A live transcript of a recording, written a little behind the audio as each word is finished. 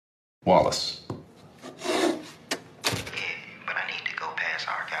Wallace. Yeah, but I need to go past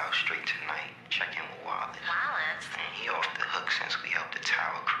Argyle Street tonight, check in with Wallace. Wallace? He off the hook since we helped the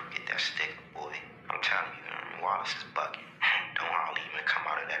Tower crew get that sticker, boy. I'm telling you, Wallace is bugging. Don't hardly even come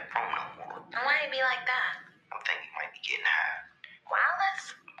out of that phone no more. Why'd he be like that? I think he might be getting high.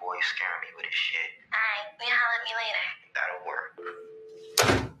 Wallace? Boy, he's scaring me with his shit. Alright, you holler at me later. That'll work.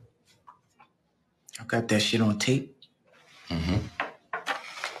 I got that shit on tape. Mm-hmm.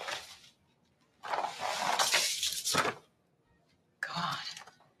 God.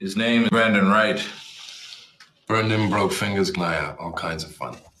 His name is Brandon Wright. Brendan broke fingers, Glaya, all kinds of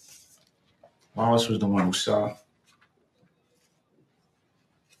fun. Wallace was the one who saw.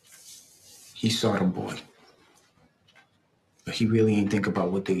 He saw the boy. But he really ain't think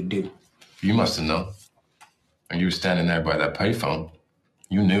about what they do. You must have known. When you were standing there by that payphone,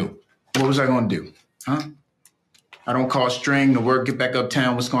 you knew. What was I gonna do? Huh? I don't call String, the word get back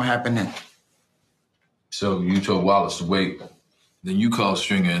uptown, what's gonna happen then? So you told Wallace to wait. Then you called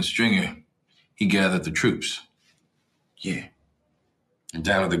Stringer, and Stringer, he gathered the troops. Yeah. And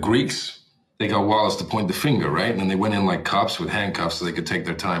down at the Greeks, they got Wallace to point the finger, right? And then they went in like cops with handcuffs so they could take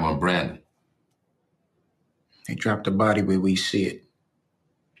their time on Brandon. They dropped the body where we see it.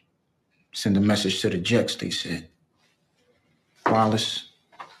 Send a message to the Jets, they said. Wallace,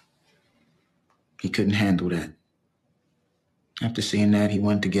 he couldn't handle that. After seeing that, he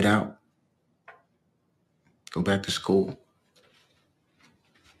wanted to get out. Go back to school.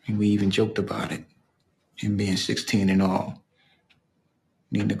 And we even joked about it. Him being 16 and all.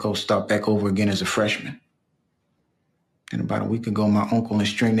 Needing to go start back over again as a freshman. Then about a week ago, my uncle and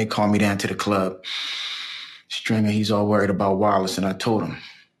String, they called me down to the club. Stringer, he's all worried about Wallace, and I told him.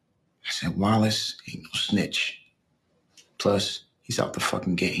 I said, Wallace ain't no snitch. Plus, he's out the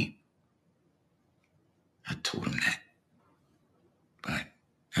fucking game. I told him that. But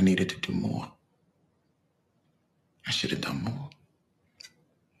I needed to do more. I should have done more.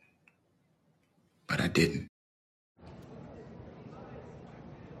 But I didn't.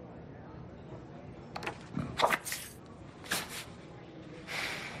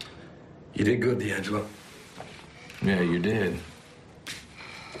 You did good, D'Angelo. Yeah, you did.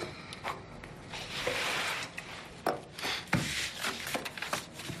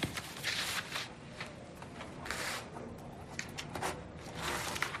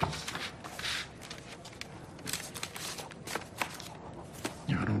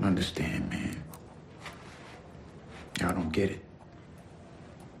 Y'all don't understand, man. Y'all don't get it.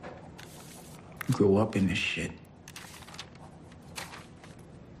 Grew up in this shit.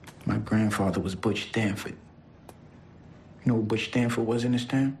 My grandfather was Butch Stanford. You know who Butch Stanford was in this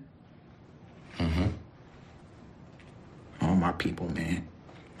town? Mm-hmm. All my people, man.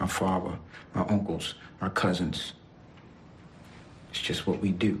 My father, my uncles, my cousins. It's just what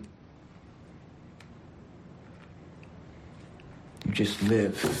we do. You just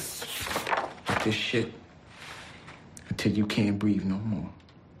live with this shit until you can't breathe no more.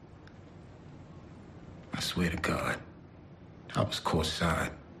 I swear to God, I was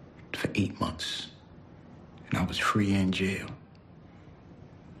courtside for 8 months. And I was free in jail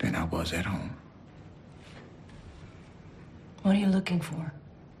than I was at home. What are you looking for?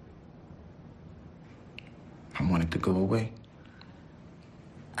 I wanted to go away.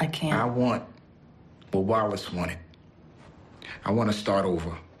 I can't. I want what Wallace wanted. I want to start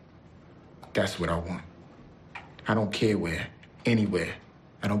over. That's what I want. I don't care where, anywhere.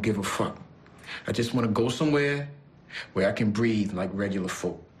 I don't give a fuck. I just want to go somewhere where I can breathe like regular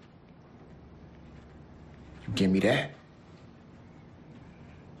folk. You give me that,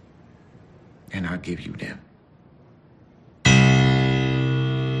 and I'll give you them.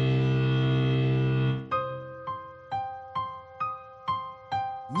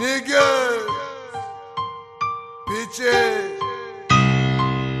 Niggas, bitches,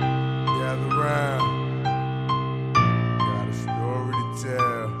 gather round. Got a story to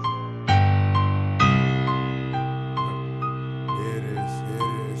tell. It is.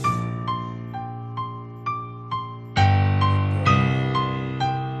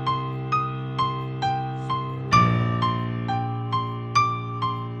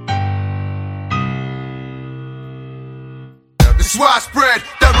 It's widespread,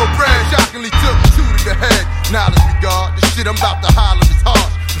 thoroughbred, shockingly took two to the head. Knowledge regard, the shit I'm about to holler is hard.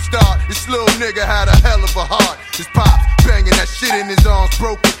 To start, this little nigga had a hell of a heart. His pops banging that shit in his arms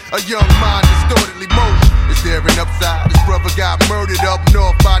broken. A young mind distortedly motion. It's there and upside. His brother got murdered up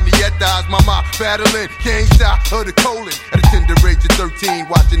north by Nietas. Mama battling can't stop her the colon. At a tender age of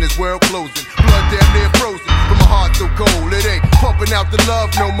 13, watching his world closing. Blood damn near frozen from a heart so cold. It ain't pumping out the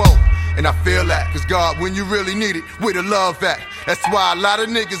love no more. And I feel that, cause God, when you really need it, where the love at? That's why a lot of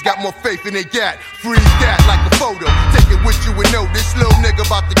niggas got more faith in they gat. Freeze that like a photo, take it with you and know this little nigga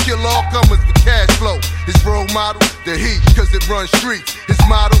about to kill all comers for cash flow. His role model, the heat, cause it runs streets. His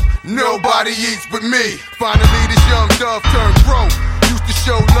motto, nobody eats but me. Finally this young dove turned pro. Used to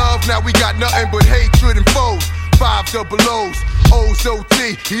show love, now we got nothing but hatred and foes. 5 double O's, O's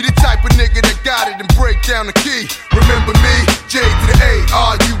OT. He the type of nigga that got it and break down the key. Remember me? J to the A,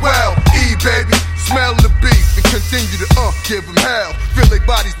 R-U-L-E, baby. Smell the beef and continue to give them hell. Fill their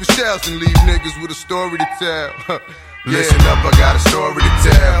bodies with shells and leave niggas with a story to tell. Listen up, I got a story to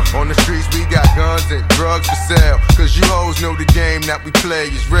tell. On the streets we got guns and drugs for sale. Cause you hoes know the game that we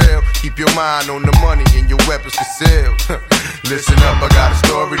play is real. Keep your mind on the money and your weapons concealed. Listen up, I got a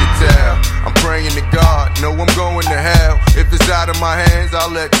story to tell. I'm praying to God, know I'm going to hell. If it's out of my hands,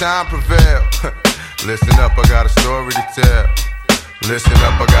 I'll let time prevail. Listen up, I got a story to tell. Listen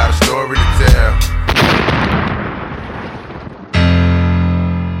up, I got a story to tell.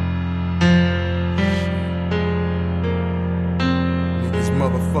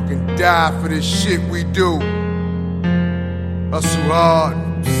 Motherfucking die for this shit we do. Hustle hard,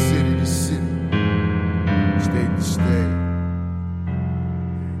 city to city, state to state.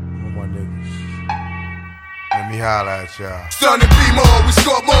 All my niggas, let me holla at y'all. Son and B-more, we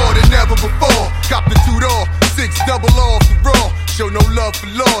score more than ever before. Cop the 2-door, 6 double off the raw. Show no love for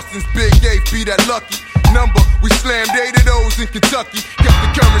loss since Big 8 be that lucky number. We slammed 8 of those in Kentucky. Kept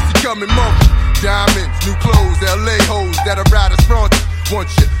the currency coming monthly. Diamonds, new clothes, LA hoes that'll ride us front.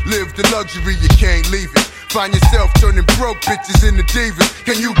 Once you live the luxury, you can't leave it. Find yourself turning broke bitches into divas.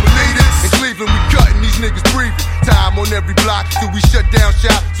 Can you believe this? In Cleveland, we cutting, these niggas breathing. Time on every block till we shut down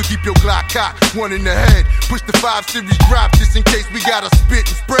shop. So keep your Glock cocked, one in the head. Push the 5 series drop just in case we gotta spit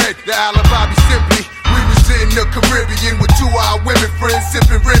and spread. The alibi be simply, we was in the Caribbean with 2 of our women friends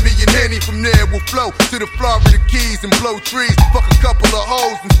sipping Remy and Henny. From there we'll flow to the Florida Keys and blow trees. Fuck a couple of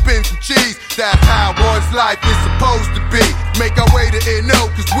hoes and spin some cheese. That's how one's life is supposed to be. Make our way to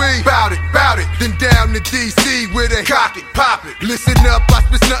NO cause we bout it. Then down to DC where they cock it, pop it. Listen up, I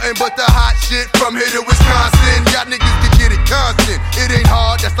spit nothing but the hot shit from here to Wisconsin. Y'all niggas can get it constant. It ain't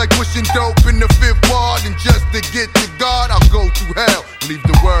hard, that's like pushing dope in the 5th ward. And just to get to God, I'll go through hell. Leave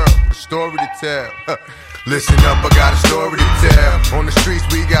the world a story to tell. Listen up, I got a story to tell. On the streets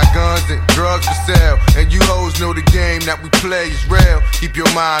we got guns and drugs for sale. And you hoes know the game that we play is real. Keep your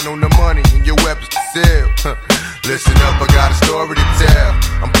mind on the money and your weapons concealed. Listen up, I got a story to tell.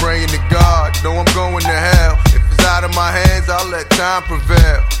 I'm praying to God, know I'm going to hell. If it's out of my hands, I'll let time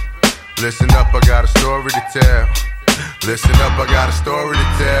prevail. Listen up, I got a story to tell. Listen up, I got a story to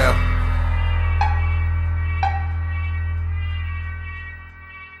tell.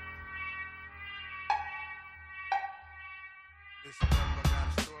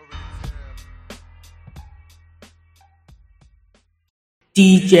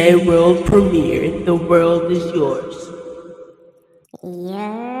 DJ World Premiere, The World Is Yours.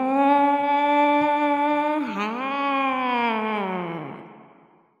 Yeah.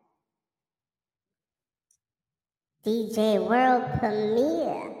 DJ World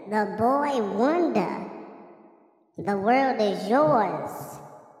Premiere, The Boy Wonder. The World Is Yours.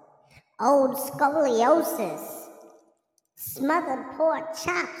 Old scoliosis. Smothered pork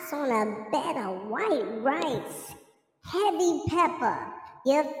chops on a bed of white rice. Heavy pepper.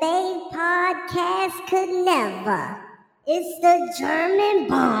 Your fave podcast could never. It's the German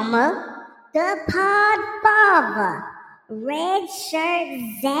bomber, the Podfather, red shirt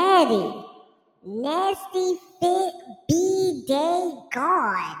zaddy, nasty fit B-day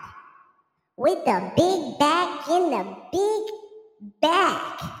guard, with the big back in the big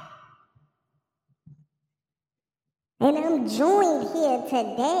back. And I'm joined here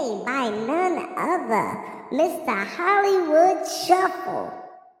today by none other Mr. Hollywood Shuffle,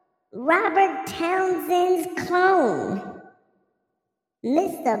 Robert Townsend's clone,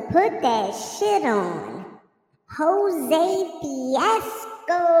 Mr. Put That Shit On, Jose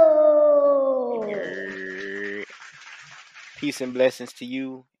Fiasco. Peace and blessings to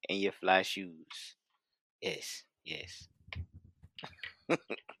you and your fly shoes. Yes.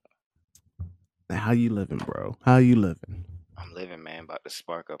 How you living, bro? How you living? I'm living, man. About to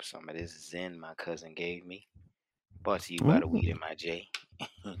spark up some of this Zen my cousin gave me. Brought to you by the weed in my J.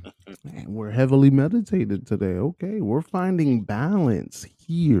 Man, we're heavily meditated today. Okay, we're finding balance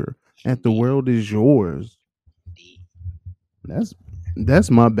here at The World Is Yours. That's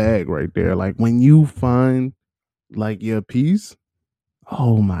my bag right there. Like when you find like your peace,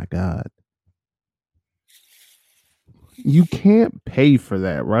 oh my God. You can't pay for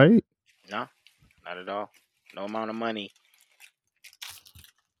that, right? No, not at all. No amount of money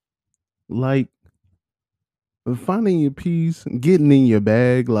Like finding your peace, getting in your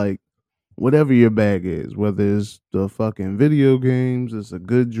bag, like whatever your bag is, whether it's the fucking video games, it's a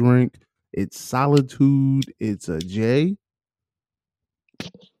good drink, it's solitude, it's a J.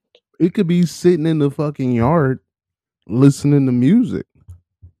 It could be sitting in the fucking yard listening to music.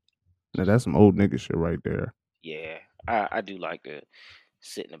 Now that's some old nigga shit right there. Yeah, I do like to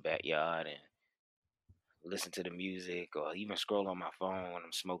sit in the backyard and listen to the music or even scroll on my phone when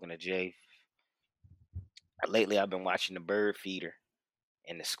I'm smoking a J. Lately, I've been watching the bird feeder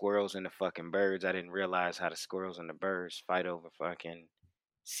and the squirrels and the fucking birds. I didn't realize how the squirrels and the birds fight over fucking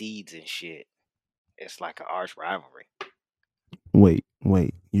seeds and shit. It's like an arch rivalry. Wait.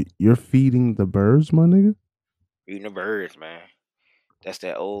 You're feeding the birds, my nigga? Eating the birds, man. That's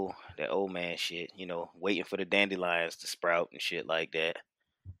that old man shit. Waiting for the dandelions to sprout and shit like that.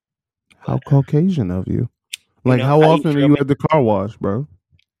 How Caucasian of you. Like, know, how how you often are feel you me? at the car wash, bro?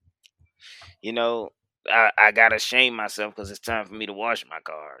 I gotta shame myself because it's time for me to wash my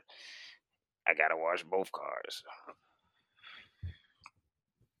car. I gotta wash both cars.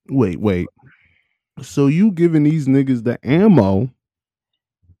 Wait. So you giving these niggas the ammo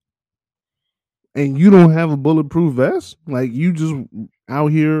and you don't have a bulletproof vest? Like, you just out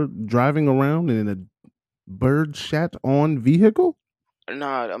here driving around in a bird shat on vehicle?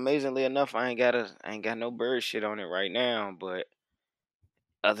 No, amazingly enough, I ain't got no bird shit on it right now. But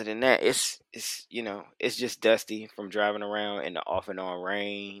other than that, it's it's just dusty from driving around in the off and on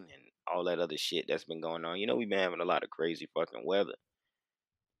rain and all that other shit that's been going on. We've been having a lot of crazy fucking weather.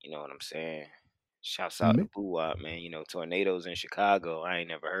 You know what I'm saying? Shouts out to Boo Wop, man. Tornadoes in Chicago. I ain't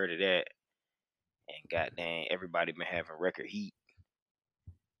never heard of that. And goddamn, everybody been having record heat.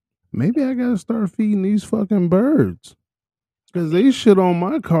 Maybe I gotta start feeding these fucking birds. Because they shit on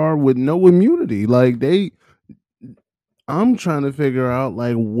my car with no immunity. Like, I'm trying to figure out,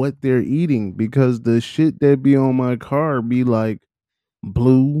 like, what they're eating. Because the shit that be on my car be, like,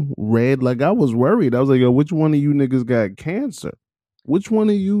 blue, red. Like, I was worried. I was like, yo, which one of you niggas got cancer? Which one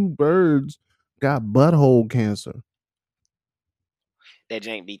of you birds got butthole cancer? That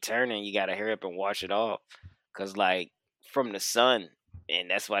jank be turning. You gotta hurry up and wash it off. Because, like, from the sun. And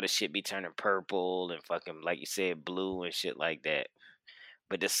that's why the shit be turning purple and fucking, like you said, blue and shit like that.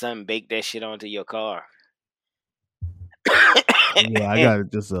 But the sun baked that shit onto your car. Yeah, I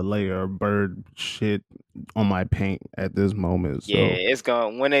got just a layer of bird shit on my paint at this moment. So. Yeah, it's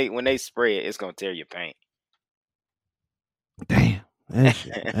gonna when they spray it, it's gonna tear your paint. Damn, that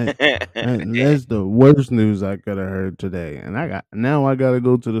shit. That's the worst news I could have heard today. And I gotta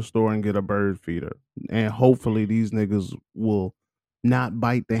go to the store and get a bird feeder. And hopefully these niggas will not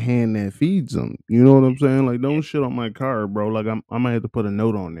bite the hand that feeds them. You know what I'm saying? Like, don't shit on my car, bro. Like, I might have to put a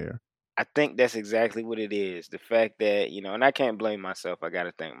note on there. I think that's exactly what it is. The fact that, and I can't blame myself. I got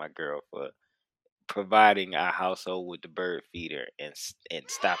to thank my girl for providing our household with the bird feeder and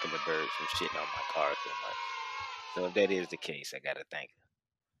stopping the birds from shitting on my car so much. So if that is the case, I got to thank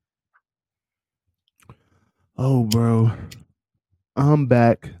her. Oh, bro. I'm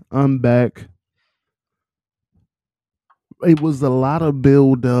back. It was a lot of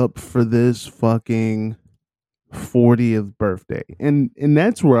build up for this fucking 40th birthday. And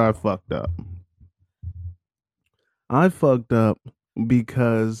that's where I fucked up. I fucked up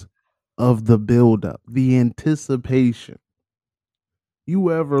because of the build up, the anticipation.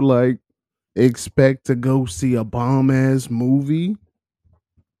 You ever like expect to go see a bomb ass movie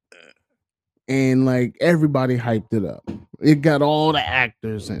and like everybody hyped it up? It got all the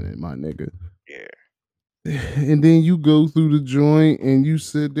actors in it, my nigga. Yeah. And then you go through the joint and you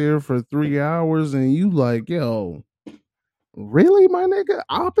sit there for 3 hours and you like, yo, really, my nigga?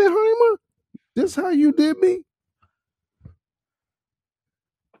 Oppenheimer? This how you did me?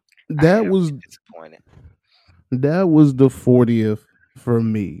 That was disappointed. That was the 40th for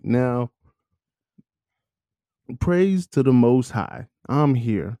me. Now, praise to the Most High. I'm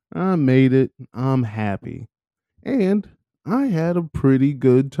here. I made it. I'm happy. And I had a pretty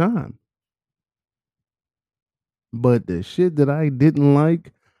good time. But the shit that I didn't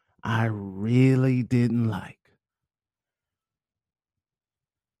like, I really didn't like.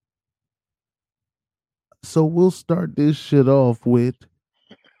 So we'll start this shit off with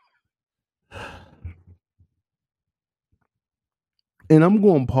and I'm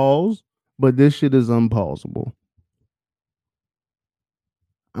going to pause, but this shit is unpausable.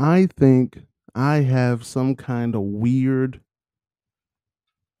 I think I have some kind of weird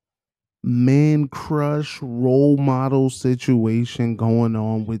man crush role model situation going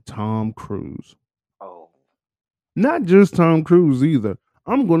on with Tom Cruise. Oh. Not just Tom Cruise either.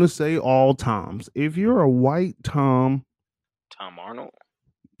 I'm going to say all Toms. If you're a white Tom. Tom Arnold?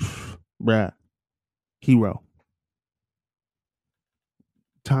 Bruh. Hero.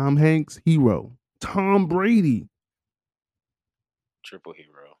 Tom Hanks, hero. Tom Brady. Triple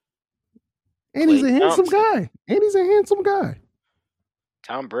hero. And he's a Klay handsome Thompson. guy.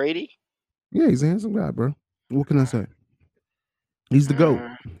 Tom Brady? Yeah, he's a handsome guy, bro. What can I say? He's the GOAT.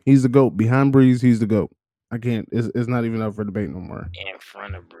 Mm, He's the GOAT. Behind Breeze, he's the GOAT. I can't. It's not even up for debate no more. in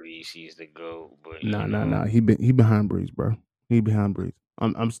front of Breeze, he's the GOAT. But Nah. He behind Breeze, bro. He behind Breeze.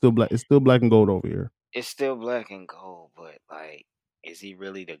 I'm still black. It's still black and gold over here. it's still black and gold. But like, is he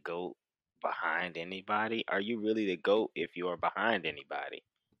really the GOAT behind anybody? Are you really the GOAT if you are behind anybody?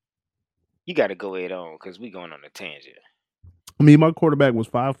 You got to go it on because we going on a tangent. I mean, my quarterback was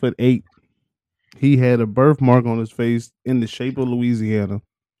 5'8". He had a birthmark on his face in the shape of Louisiana.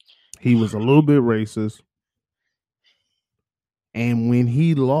 He was a little bit racist. And when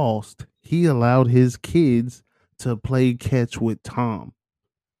he lost, he allowed his kids to play catch with Tom.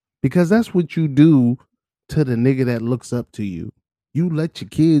 Because that's what you do to the nigga that looks up to you. You let your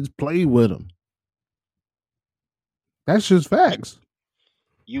kids play with him. That's just facts.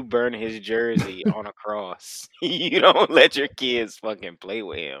 You burn his jersey on a cross. You don't let your kids fucking play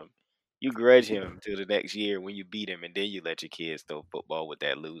with him. You grudge him till the next year when you beat him, and then you let your kids throw football with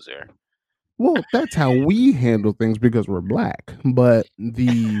that loser. Well, that's how we handle things because we're black. But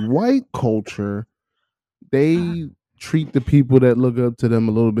the white culture, they treat the people that look up to them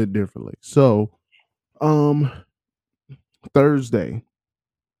a little bit differently. So, Thursday,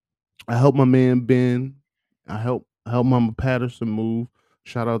 I helped my man Ben. I helped Mama Patterson move.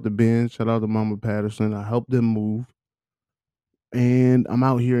 Shout out to Ben. Shout out to Mama Patterson. I helped them move. And I'm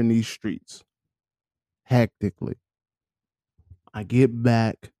out here in these streets hectically. I get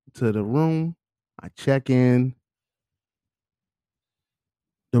back to the room. I check in.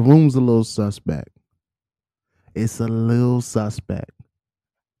 The room's a little suspect. It's a little suspect.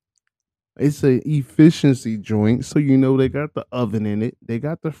 It's an efficiency joint. So, you know, they got the oven in it. They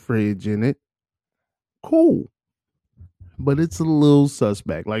got the fridge in it. Cool. But it's a little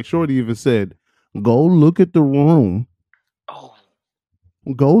suspect. Like Shorty even said, go look at the room. Oh,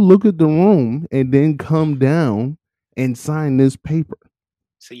 Go look at the room and then come down and sign this paper.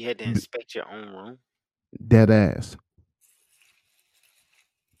 so you had to inspect your own room? Dead ass.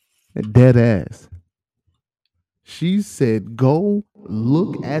 Dead ass. She said, go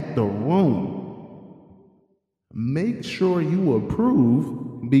look at the room. Make sure you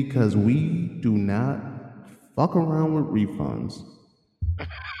approve because we do not fuck around with refunds.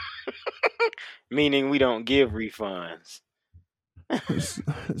 Meaning we don't give refunds.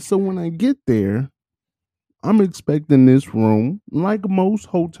 So when I get there, I'm expecting this room, like most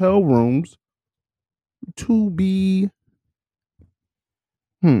hotel rooms, to be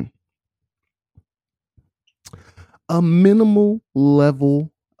a minimal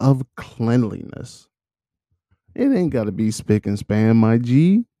level of cleanliness. It ain't got to be spick and span, my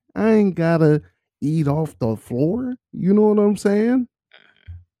G. I ain't got to eat off the floor. You know what I'm saying?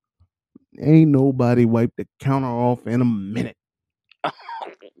 Ain't nobody wiped the counter off in a minute.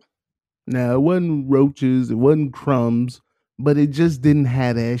 Now, it wasn't roaches, it wasn't crumbs, but it just didn't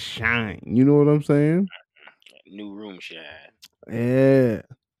have that shine. You know what I'm saying? New room shine. Yeah.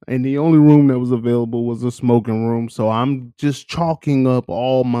 And the only room that was available was a smoking room. So I'm just chalking up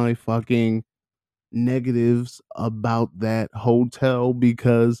all my fucking negatives about that hotel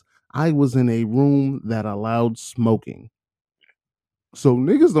because I was in a room that allowed smoking. So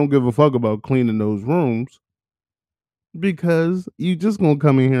niggas don't give a fuck about cleaning those rooms because you just gonna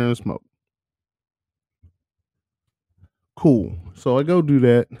come in here and smoke. Cool. So I go do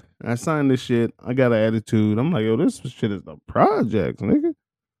that. I sign this shit. I got an attitude. I'm like, yo, this shit is the projects, nigga.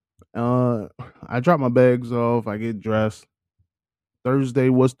 I drop my bags off. I get dressed. Thursday,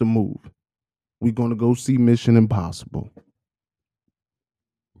 what's the move? We gonna go see Mission Impossible.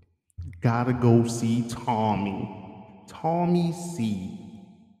 Gotta go see Tommy. Tommy C.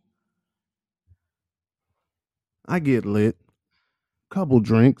 I get lit. Couple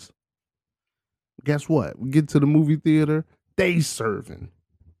drinks. Guess what? We get to the movie theater. They serving.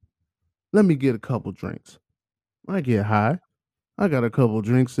 Let me get a couple drinks. I get high. I got a couple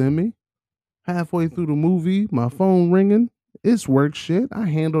drinks in me. Halfway through the movie, my phone ringing. It's work shit. I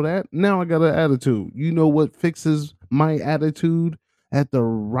handle that. Now I got an attitude. You know what fixes my attitude at the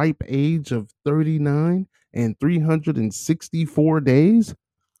ripe age of 39 and 364 days?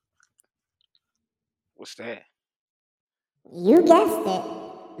 What's that? You guessed it.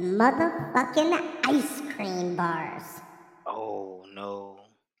 Motherfucking ice cream bars. Oh, no.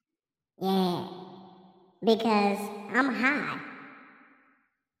 Yeah. Because I'm high.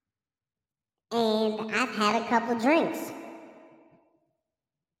 And I've had a couple drinks.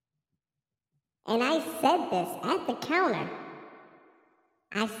 And I said this at the counter.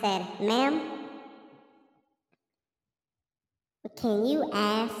 I said, ma'am, can you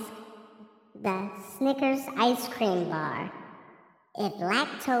ask the Snickers ice cream bar if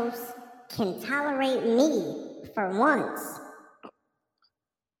lactose can tolerate me for once?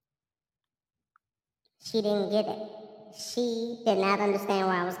 She didn't get it. She did not understand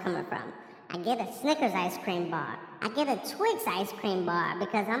where I was coming from. I get a Snickers ice cream bar. I get a Twix ice cream bar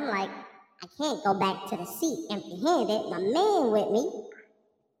because I'm like, I can't go back to the seat empty-handed. My man with me.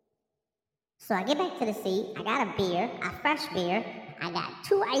 So I get back to the seat. I got a beer, a fresh beer. I got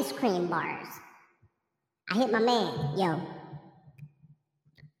 2 ice cream bars. I hit my man. Yo,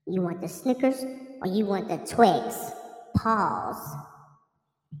 you want the Snickers or you want the Twix? Pause.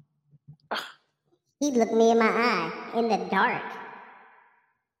 He looked me in my eye in the dark.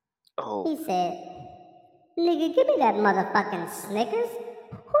 Oh. He said, nigga, give me that motherfucking Snickers.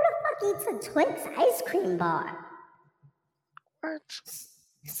 Who the fuck eats a Twix ice cream bar? What?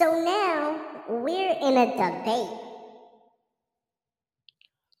 So now we're in a debate.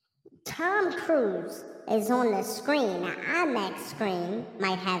 Tom Cruise is on the screen, an IMAX screen,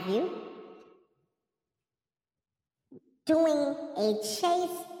 might have you, doing a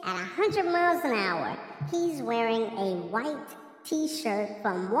chase at 100 miles an hour. He's wearing a white t-shirt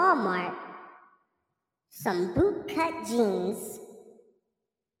from Walmart, some bootcut jeans,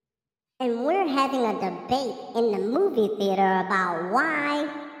 and we're having a debate in the movie theater about why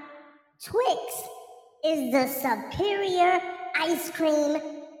Twix is the superior ice cream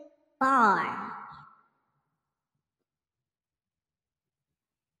bar.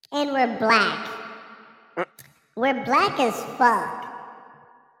 And we're black. We're black as fuck.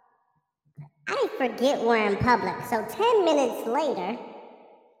 I forget we're in public, so 10 minutes later,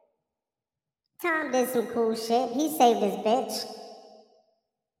 Tom did some cool shit. He saved his bitch.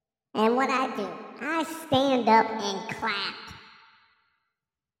 And what I do, I stand up and clap.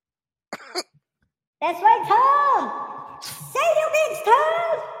 That's right, Tom! Save your bitch,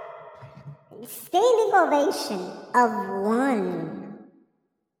 Tom! Standing ovation of 1.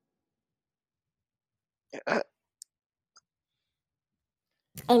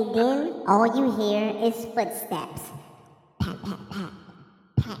 And then all you hear is footsteps. Pat, pat, pat.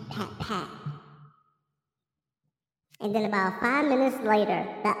 Pat, pat, pat. And then about 5 minutes later,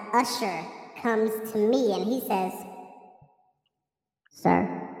 the usher comes to me and he says,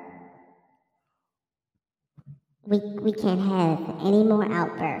 sir, we can't have any more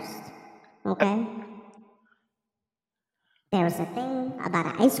outbursts, okay? There was a thing about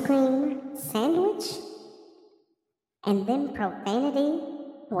an ice cream sandwich, and then profanity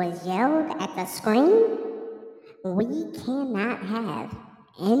was yelled at the screen. We cannot have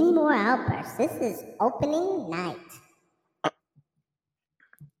any more outbursts. This is opening night.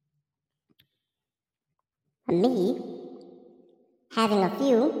 Me, having a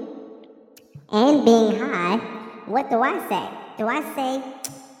few, and being high, what do I say? Do I say,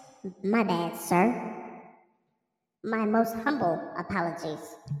 my bad, sir? My most humble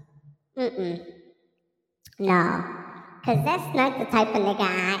apologies. No, because that's not the type of nigga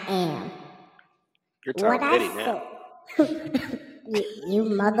I am. You're Tom Petty now. you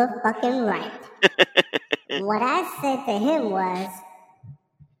motherfucking right. What I said to him was,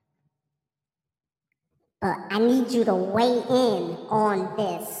 but I need you to weigh in on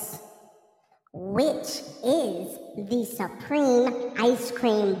this. Which is the supreme ice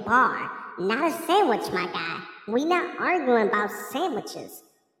cream bar? Not a sandwich, my guy. We not arguing about sandwiches.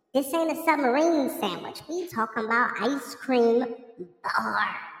 This ain't a submarine sandwich. We talking about ice cream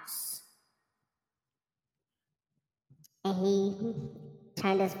bars. And he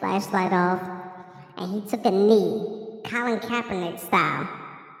turned his flashlight off and he took a knee, Colin Kaepernick style.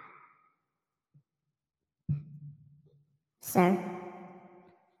 Sir,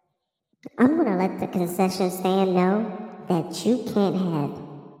 I'm gonna let the concession stand know that you can't have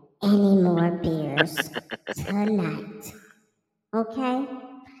any more beers tonight. Okay?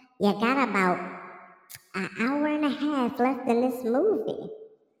 You got about an hour and a half left in this movie.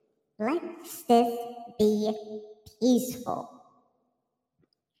 Let's this be peaceful.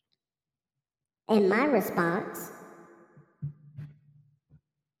 And my response,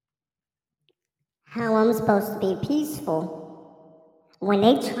 how I'm supposed to be peaceful when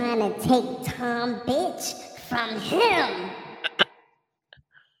they trying to take Tom bitch from him.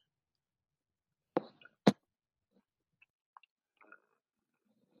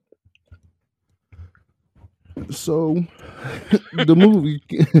 So the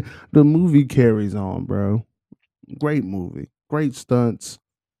movie carries on, bro. Great movie. Great stunts.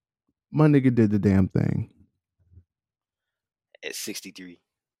 My nigga did the damn thing. At 63.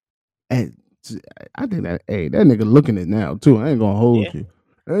 At I think that that nigga looking it now too. I ain't gonna hold Yeah. you.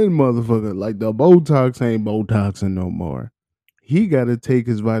 That motherfucker, like the Botox ain't Botoxing no more. He got to take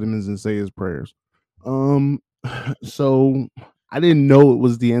his vitamins and say his prayers. So I didn't know it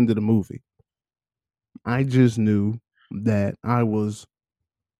was the end of the movie. I just knew that I was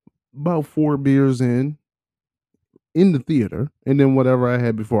about 4 beers in the theater, and then whatever I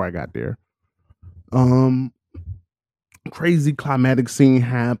had before I got there. Crazy climatic scene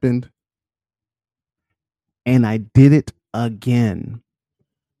happened, and I did it again.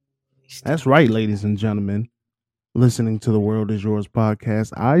 That's right, ladies and gentlemen, listening to the World Is Yourz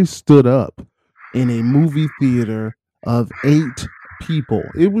podcast. I stood up in a movie theater of 8 people.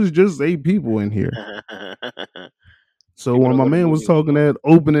 It was just 8 people in here. So People when don't my go to man was movies talking anymore. that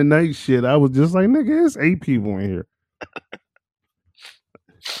opening night shit, I was just like, nigga, it's 8 people in here.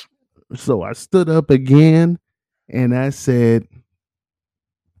 So I stood up again and I said,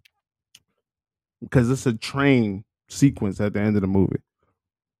 because it's a train sequence at the end of the movie.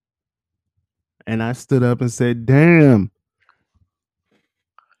 And I stood up and said, damn.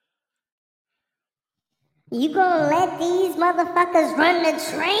 You gonna let these motherfuckers run the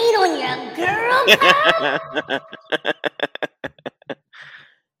train on your girl, pal?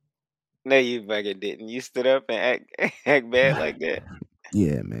 No, you fucking didn't. You stood up and act bad like that.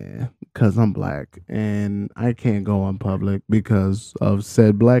 Yeah, man, because I'm black and I can't go in public because of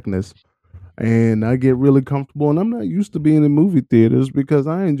said blackness. And I get really comfortable, and I'm not used to being in movie theaters because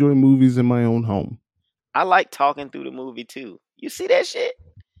I enjoy movies in my own home. I like talking through the movie too. You see that shit?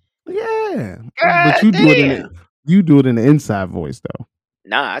 Yeah, but God you do damn. it in the inside voice though.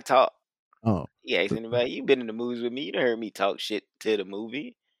 Nah, I talk. Oh, You ask anybody, you been in the movies with me, you done heard me talk shit to the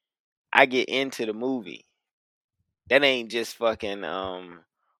movie. I get into the movie. That ain't just fucking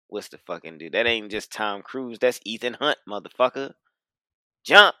what's the fucking dude? That ain't just Tom Cruise. That's Ethan Hunt, motherfucker.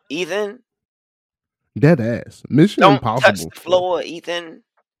 Jump, Ethan. dead ass. Mission Don't touch Impossible. the floor, Ethan. I'm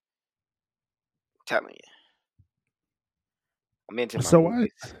telling you. I'm into my So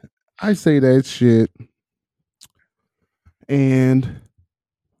movies. I say that shit, and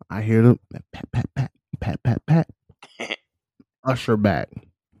I hear the pat. Usher back.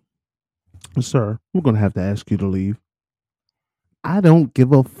 Sir, we're gonna have to ask you to leave. I don't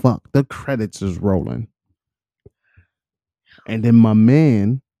give a fuck. The credits is rolling. And then my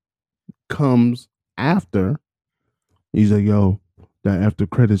man comes after. He's like, yo, that after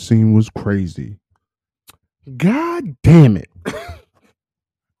credit scene was crazy. God damn it. You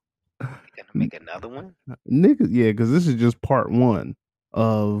gonna make another one? Nigga, yeah, because this is just part 1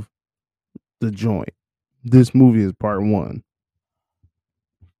 of the joint. This movie is part 1.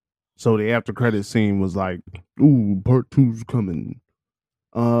 So the after credit scene was like, ooh, part 2's coming.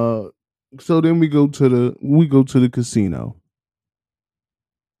 So then we go to the casino.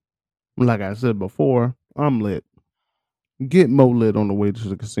 Like I said before, I'm lit. Get more lit on the way to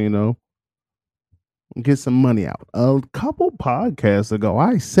the casino. Get some money out. A couple podcasts ago,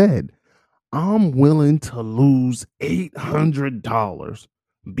 I said I'm willing to lose $800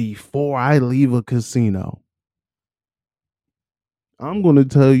 before I leave a casino. I'm going to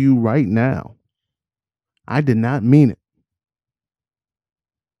tell you right now, I did not mean it.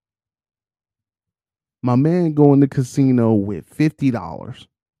 My man going to casino with $50,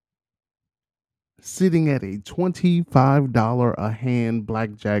 sitting at a $25 a hand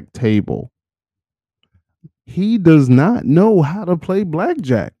blackjack table. He does not know how to play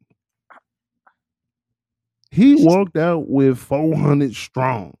blackjack. He walked out with 400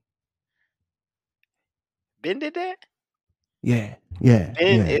 strong. Ben did that? Yeah.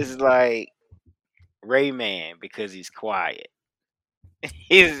 Ben is like Rayman because he's quiet.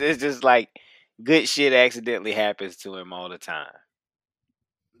 It's just like good shit accidentally happens to him all the time.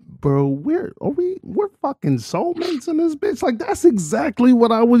 Bro, we're fucking soulmates in this bitch. Like, that's exactly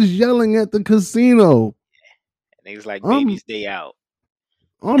what I was yelling at the casino. And he's like, baby's day out.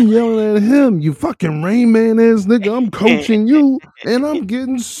 I'm yelling at him, you fucking Rain Man ass nigga. I'm coaching you, and I'm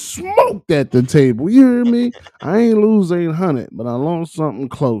getting smoked at the table. You hear me? I ain't lose 800, but I lost something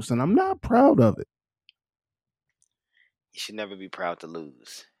close, and I'm not proud of it. You should never be proud to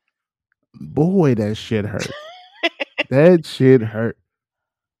lose. Boy, that shit hurt. That shit hurt.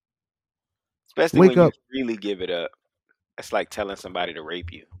 Especially when you really give it up. It's like telling somebody to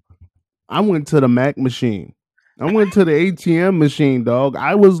rape you. I went to the Mac machine. I went to the ATM machine, dog.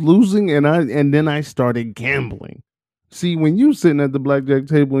 I was losing, and then I started gambling. See, when you sitting at the blackjack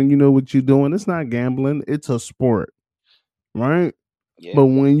table and you know what you're doing, it's not gambling. It's a sport, right? Yeah. But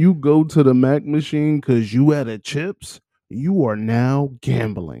when you go to the Mac machine because you had a chips, you are now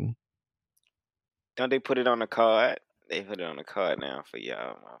gambling. Don't they put it on a card? They put it on the card now for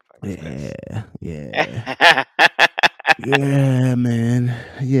y'all, motherfuckers. Yeah. Yeah, man.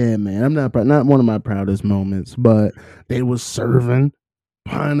 Yeah, man. I'm not one of my proudest moments, but they was serving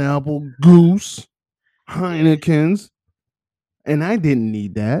pineapple goose, Heinekens, and I didn't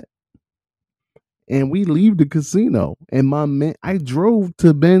need that. And we leave the casino, and I drove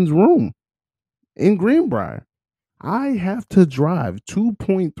to Ben's room in Greenbrier. I have to drive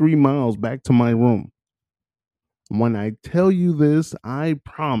 2.3 miles back to my room. When I tell you this, I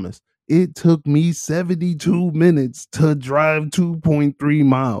promise it took me 72 minutes to drive 2.3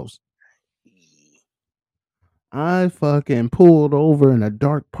 miles. I fucking pulled over in a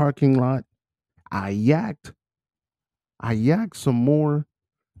dark parking lot. I yacked some more.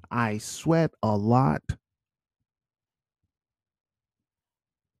 I sweat a lot.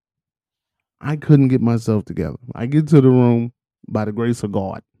 I couldn't get myself together. I get to the room by the grace of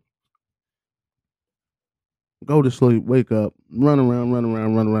God. Go to sleep, wake up, run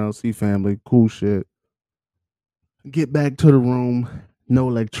around, see family, cool shit. Get back to the room, no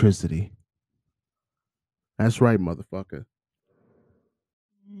electricity. That's right, motherfucker.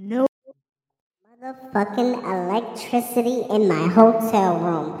 No motherfucking electricity in my hotel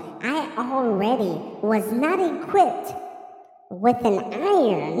room. I already was not equipped with an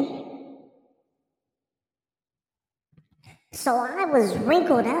iron. So I was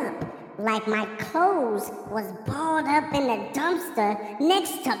wrinkled up like my clothes was balled up in a dumpster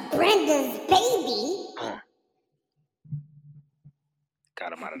next to Brenda's baby.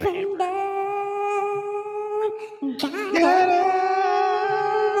 Got him out of the hamper.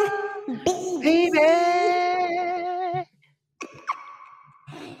 Baby.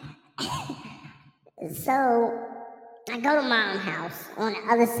 So I go to mom's house on the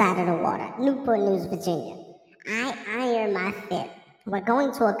other side of the water, Newport News, Virginia. I iron my fit. We're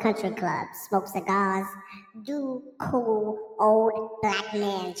going to a country club, smoke cigars, do cool old black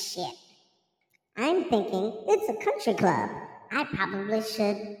man shit. I'm thinking it's a country club. I probably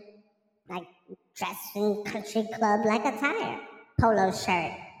should dress in country club like attire. Polo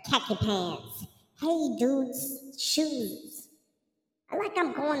shirt, khaki pants, hey dudes, shoes. Like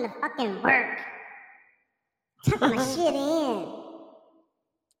I'm going to fucking work. Tuck my shit in.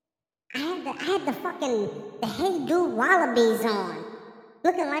 I had the hey dude wallabies on.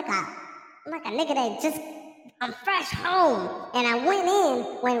 Looking like a nigga that just I'm fresh home. And I went in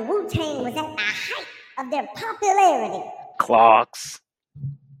when Wu-Tang was at the height of their popularity. Clocks.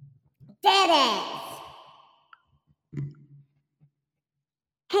 Dead ass.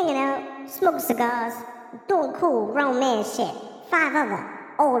 Hanging out, smoking cigars, doing cool romance shit. 5 other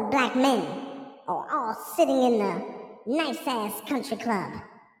old black men are all sitting in the nice ass country club,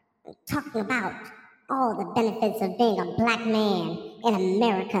 talking about all the benefits of being a black man in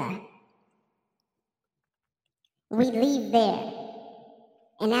America. We leave there,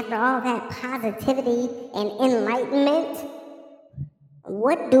 and after all that positivity and enlightenment,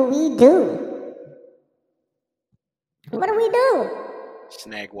 what do we do? What do?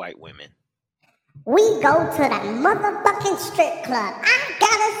 Snag white women. We go to the motherfucking strip club. I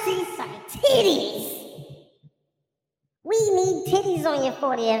gotta see some titties. We need titties on your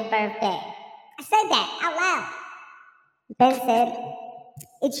 40th birthday. I said that out loud. Ben said,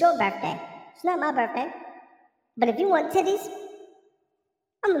 it's your birthday. It's not my birthday. But if you want titties,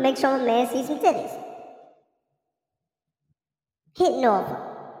 I'm gonna make sure a man sees some titties. Hitting over.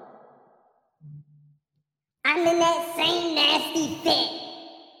 I'm in that same nasty fit.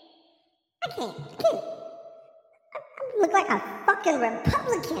 I can't. I look like a fucking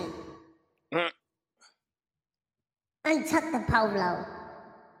Republican. Untuck the polo.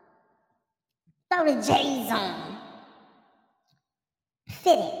 Throw the J's on.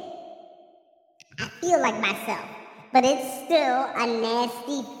 Fit it. I feel like myself, but it's still a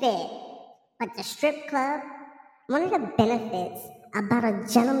nasty fit. But the strip club, one of the benefits about a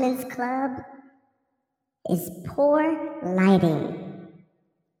gentleman's club is poor lighting.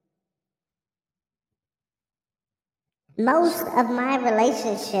 Most of my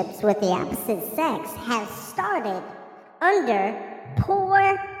relationships with the opposite sex have started under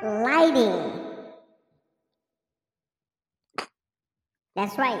poor lighting.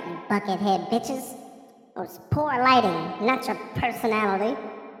 That's right, you buckethead bitches. It was poor lighting, not your personality.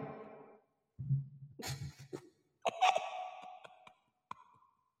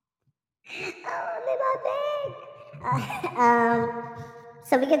 Oh, I'm in my bag.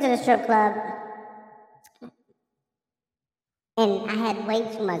 So we get to the strip club, and I had way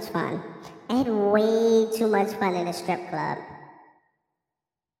too much fun. I had way too much fun in the strip club.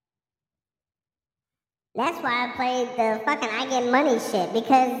 That's why I played the fucking I get money shit,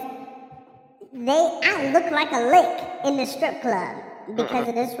 because I look like a lick. in the strip club because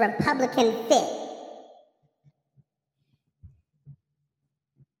of this Republican fit.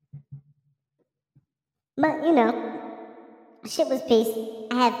 But, you know, shit was peace.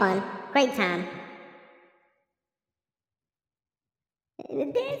 I had fun. Great time. The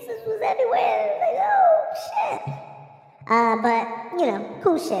dancers was everywhere. Like, oh, shit. But, you know,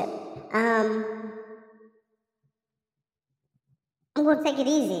 cool shit. I'm gonna take it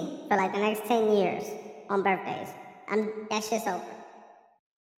easy for like the next 10 years on birthdays. That shit's over.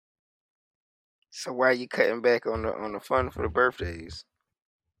 So why are you cutting back on the fun for the birthdays?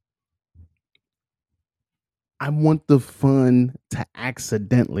 I want the fun to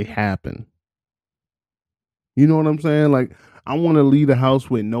accidentally happen. You know what I'm saying? Like, I want to leave the house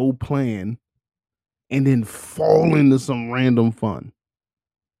with no plan and then fall into some random fun.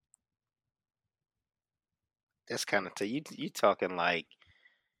 That's kind of you talking like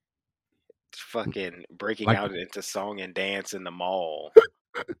fucking breaking Like- out into song and dance in the mall.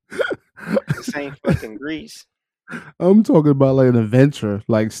 This ain't fucking Grease. I'm talking about like an adventure,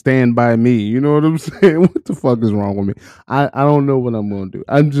 like Stand By Me. You know what I'm saying? What the fuck is wrong with me? I don't know what I'm going to do.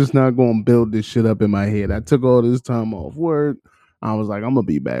 I'm just not going to build this shit up in my head. I took all this time off work. I was like, I'm going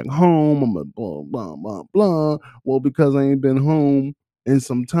to be back home. I'm going to blah, blah, blah, blah. Well, because I ain't been home in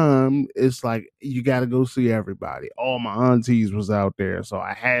some time, it's like you got to go see everybody. All my aunties was out there, so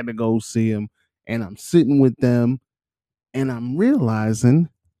I had to go see them. And I'm sitting with them, and I'm realizing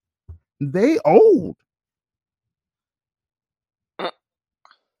they old.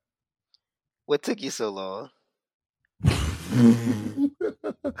 What took you so long?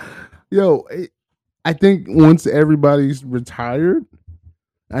 Yo, I think once everybody's retired,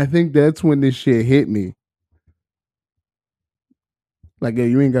 I think that's when this shit hit me. Like, yo,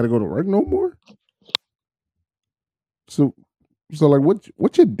 you ain't got to go to work no more. So like,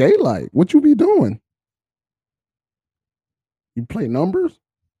 what's your day like? What you be doing? You play numbers?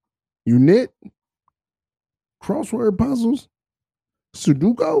 You knit? Crossword puzzles?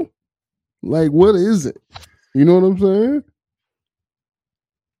 Sudoku? Like, what is it? You know what I'm saying?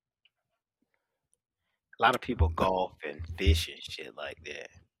 A lot of people golf and fish and shit like that.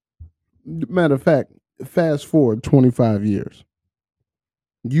 Matter of fact, fast forward 25 years.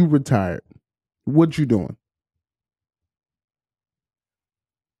 You retired. What you doing?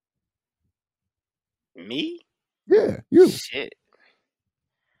 Me? Yeah, you. Shit.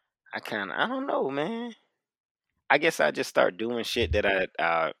 I don't know, man. I guess I just start doing shit that I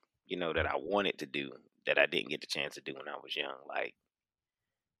that I wanted to do that I didn't get the chance to do when I was young. Like,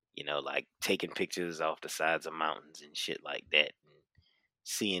 like taking pictures off the sides of mountains and shit like that. And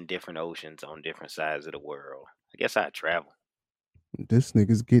seeing different oceans on different sides of the world. I guess I travel. This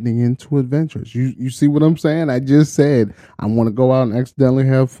nigga's getting into adventures. You see what I'm saying? I just said I want to go out and accidentally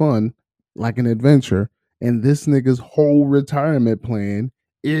have fun, like an adventure. And this nigga's whole retirement plan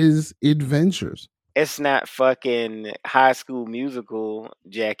is adventures. It's not fucking High School Musical,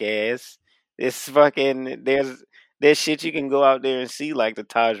 jackass. It's fucking there's shit you can go out there and see, like the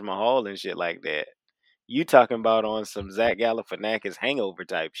Taj Mahal and shit like that. You talking about on some Zach Galifianakis hangover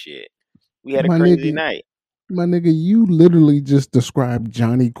type shit. We had a crazy night. My nigga, you literally just described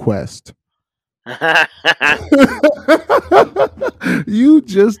Johnny Quest. You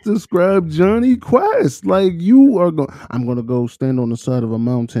just described Johnny Quest. Like, you are going, I'm going to go stand on the side of a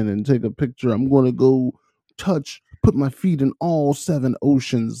mountain and take a picture. I'm going to go put my feet in all 7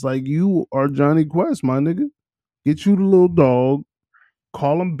 oceans. Like, you are Johnny Quest, my nigga. Get you the little dog.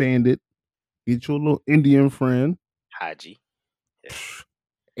 Call him Bandit. Get your little Indian friend. Haji. Yeah.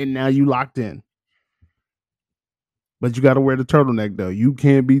 And now you locked in. But you got to wear the turtleneck, though. You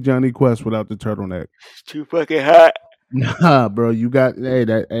can't be Johnny Quest without the turtleneck. It's too fucking hot. Nah, bro. You got, I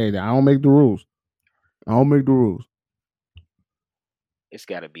don't make the rules. It's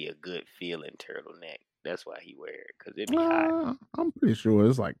got to be a good feeling turtleneck. That's why he wear it, because it be hot. I'm pretty sure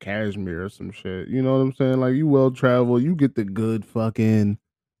it's like cashmere or some shit. You know what I'm saying? Like, you well traveled. You get the good fucking,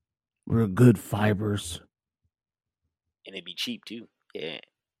 real good fibers. And it be cheap, too. Yeah.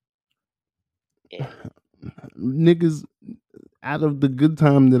 Niggas, out of the good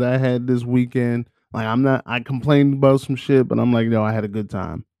time that I had this weekend, like, I complained about some shit, but I'm like, no, I had a good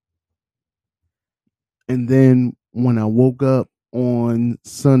time. And then when I woke up on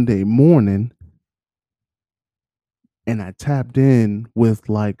Sunday morning and I tapped in with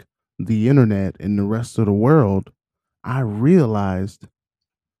like the internet and the rest of the world, I realized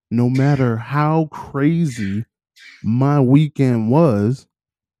no matter how crazy my weekend was,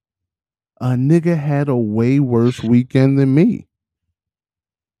 a nigga had a way worse weekend than me.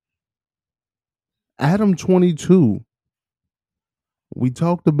 Adam 22, we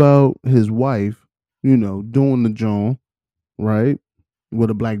talked about his wife doing the joint, right? With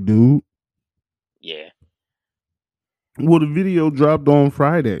a black dude. Yeah. Well, the video dropped on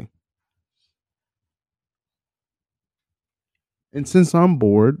Friday. And since I'm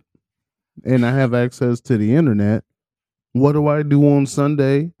bored and I have access to the internet, what do I do on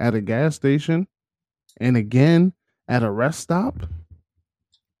Sunday at a gas station and again at a rest stop?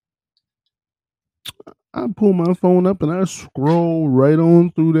 I pull my phone up and I scroll right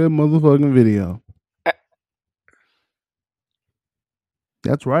on through that motherfucking video.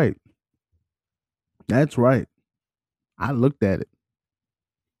 That's right. That's right. I looked at it.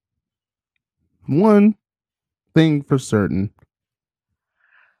 One thing for certain,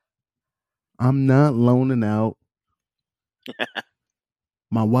 I'm not loaning out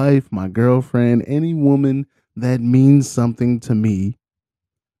my wife, my girlfriend, any woman that means something to me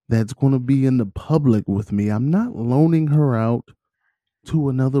that's going to be in the public with me. I'm not loaning her out to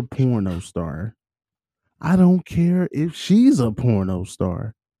another porno star. I don't care if she's a porno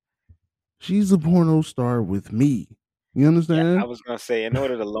star. She's a porno star with me. You Yeah, understand? I was gonna say, in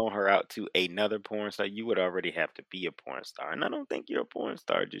order to loan her out to another porn star, you would already have to be a porn star, and I don't think you're a porn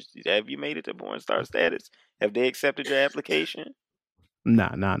star. Just have you made it to porn star status? Have they accepted your application?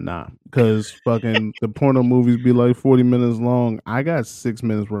 Nah. Because fucking the porno movies be like 40 minutes long. I got 6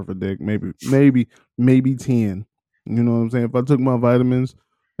 minutes worth of dick, maybe 10. You know what I'm saying? If I took my vitamins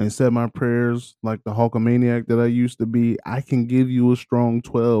and said my prayers like the Hulkamaniac that I used to be, I can give you a strong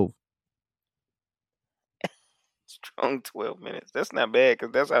 12. Strong 12 minutes. That's not bad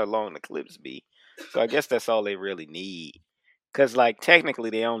because that's how long the clips be. So I guess that's all they really need. Because, like, technically,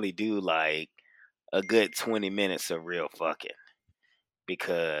 they only do like a good 20 minutes of real fucking.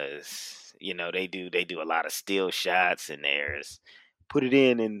 Because they do a lot of still shots, and there's put it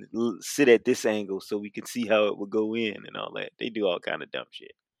in and sit at this angle so we can see how it would go in and all that. They do all kind of dumb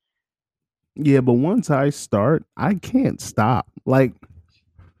shit. Yeah, but once I start, I can't stop. Like,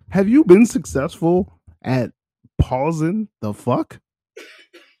 have you been successful at pausing the fuck?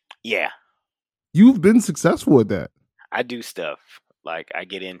 Yeah, You've been successful at that. I do stuff like I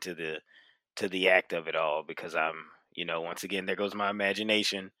get into the act of it all because I'm once again there goes my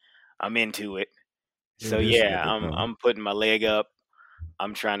imagination. I'm into it. So this yeah, nigga, bro. I'm putting my leg up.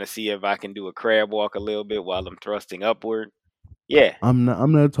 I'm trying to see if I can do a crab walk a little bit while I'm thrusting upward. Yeah. I'm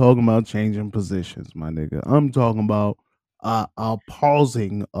not talking about changing positions, my nigga. I'm talking about a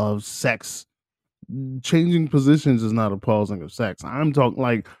pausing of sex. Changing positions is not a pausing of sex. I'm talking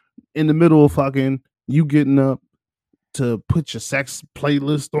like in the middle of fucking you getting up to put your sex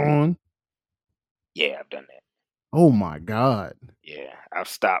playlist on. Yeah, I've done that. Oh my God. Yeah, I've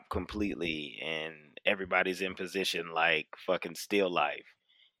stopped completely and everybody's in position like fucking still life.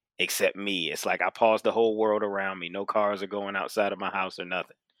 Except me. It's like I paused the whole world around me. No cars are going outside of my house or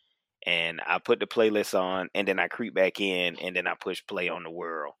nothing. And I put the playlist on and then I creep back in and then I push play on the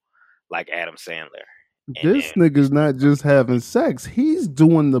world like Adam Sandler. And This then nigga's not just having sex. He's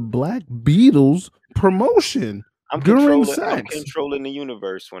doing the Black Beatles promotion during sex. I'm controlling the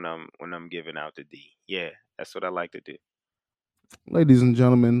universe when I'm giving out the D. Yeah, that's what I like to do. Ladies and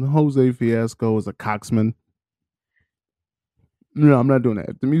gentlemen, Jose Fiasco is a coxman. No, I'm not doing that.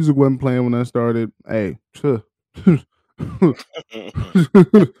 If the music wasn't playing when I started, hey,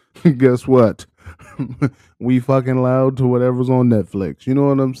 guess what? We fucking loud to whatever's on Netflix. You know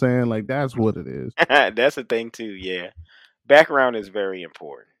what I'm saying? Like, that's what it is. That's a thing too, yeah. Background is very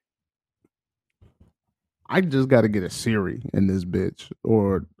important. I just got to get a Siri in this bitch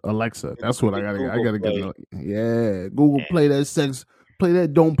or Alexa. That's what I got to get. I got to get. Yeah, Google Play that sex. Play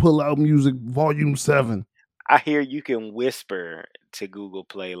that Don't Pull Out Music Volume 7. I hear you can whisper to Google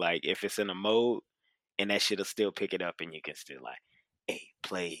Play, like if it's in a mode, and that shit'll still pick it up, and you can still like, hey,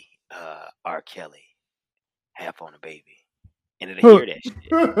 play R. Kelly, Half on a Baby, and it'll hear that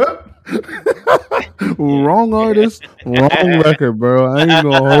shit. Wrong artist, wrong record, bro. I ain't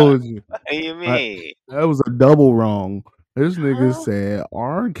gonna hold you. What do you mean? That was a double wrong. This nigga said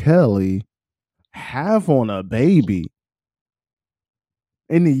R. Kelly, Half on a Baby.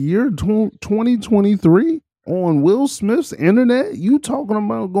 In the year 2023 on Will Smith's internet, you talking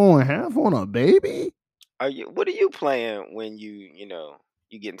about going half on a baby? What are you playing when you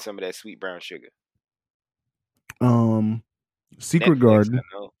getting some of that sweet brown sugar? Secret Netflix, Garden. I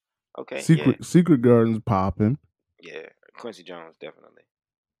know. Okay. Secret Garden's popping. Yeah, Quincy Jones definitely.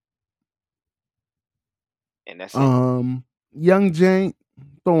 And that's it. Young Jank,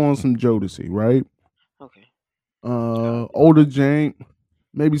 throw on some Jodeci, right? Okay. Older Jank,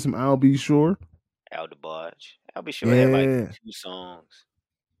 maybe some I'll Be Sure. Al DeBarge. I'll be sure had like 2 songs.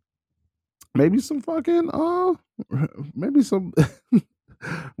 Maybe some fucking maybe some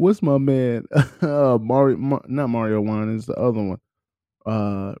What's my man? Not Mario Wine. It's the other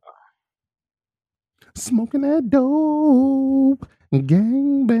one. Smoking that dope,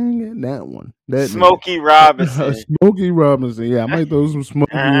 gang banging. That one. That Smokey nigga. Robinson. Smokey Robinson. Yeah, I might throw some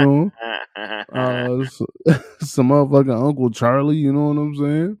Smokey on. Some motherfucking Uncle Charlie. You know what I'm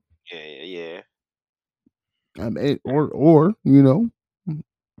saying? Yeah. I mean, or you know,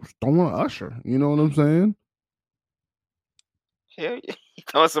 throwing Usher. You know what I'm saying? Hell yeah.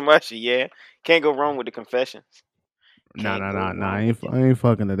 Throwing some Usher, yeah. Can't go wrong with the Confessions. Nah. I ain't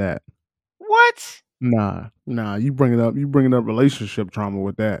fucking to that. What? Nah. You bringing up relationship trauma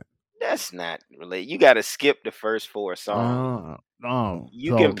with that. That's not related. You got to skip the first 4 songs.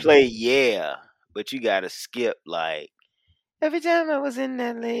 You So can play yeah, but you got to skip like every time I was in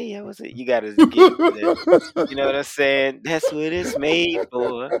LA, you got to get to the, you know what I'm saying? That's what it's made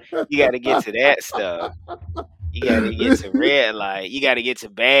for. You got to get to that stuff. You got to get to Red Light. You got to get to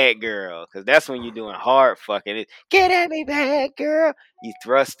Bad Girl, because that's when you're doing hard fucking. Get at me, bad girl. You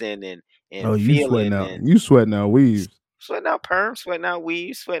thrusting and you feeling sweating out weaves. Sweating out perm, sweating out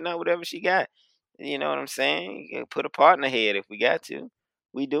weave, sweating out whatever she got. You know what I'm saying? You put a part in the head if we got to.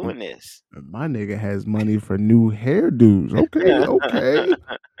 We doing this. My nigga has money for new hairdos. Okay.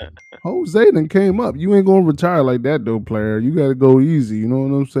 Jose then came up. You ain't gonna retire like that though, player. You gotta go easy. You know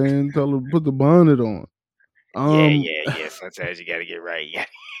what I'm saying? Tell her put the bonnet on. Yeah. Sometimes you gotta get right.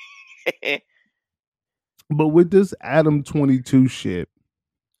 But with this Adam 22 shit,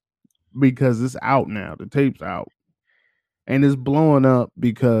 because it's out now, the tape's out, and it's blowing up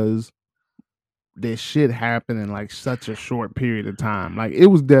because this shit happened in like such a short period of time. Like it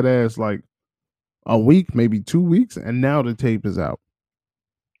was dead ass like a week, maybe 2 weeks, and now the tape is out.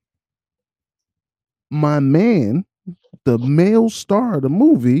 My man, the male star of the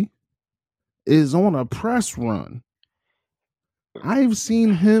movie, is on a press run. I've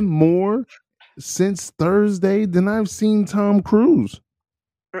seen him more since Thursday than I've seen Tom Cruise.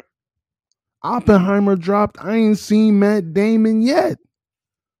 Oppenheimer dropped. I ain't seen Matt Damon yet.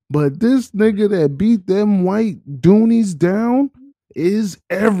 But this nigga that beat them white Doonies down is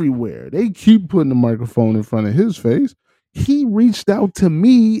everywhere. They keep putting the microphone in front of his face. He reached out to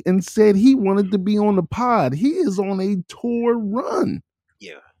me and said he wanted to be on the pod. He is on a tour run.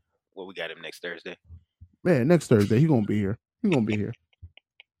 Yeah. Well, we got him next Thursday. Man, next Thursday. He gonna be here.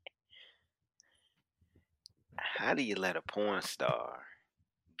 How do you let a porn star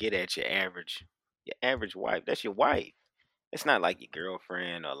get at your average wife? That's your wife. It's not like your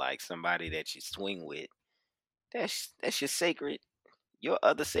girlfriend or like somebody that you swing with. That's your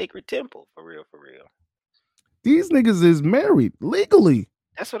other sacred temple, for real. These niggas is married legally.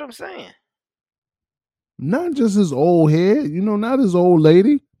 That's what I'm saying. Not just his old head, not his old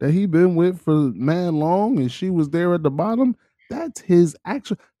lady that he been with for man long and she was there at the bottom. That's his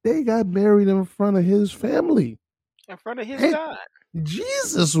actual. They got married in front of his family. In front of his God.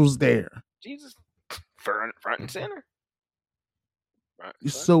 Jesus was there. Jesus, front and center.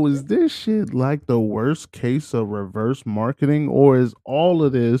 So is this shit like the worst case of reverse marketing, or is all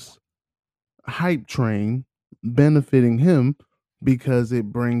of this hype train benefiting him because it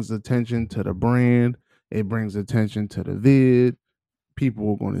brings attention to the brand, it brings attention to the vid, people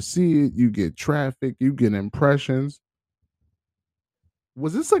are going to see it, you get traffic, you get impressions?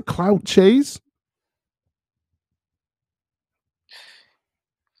 Was this a clout chase?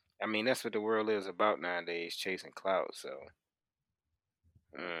 I mean, that's what the world is about nowadays, chasing clout. So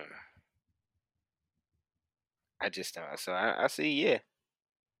I just don't. So I see, yeah.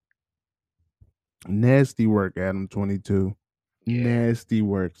 Nasty work, Adam 22. Yeah. Nasty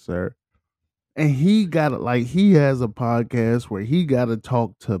work, sir. And he got he has a podcast where he got to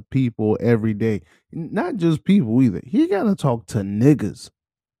talk to people every day. Not just people either. He got to talk to niggas.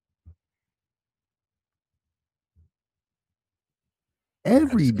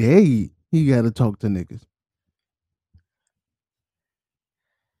 Every day he got to talk to niggas.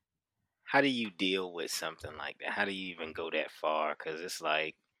 How do you deal with something like that? How do you even go that far? Because it's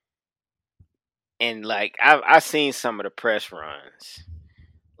like, and like I've seen some of the press runs.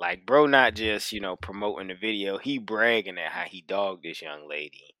 Like, bro, not just, promoting the video. He bragging at how he dogged this young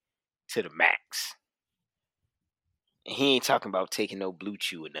lady to the max. And he ain't talking about taking no blue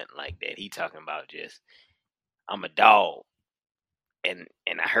chew or nothing like that. He talking about just, I'm a dog. And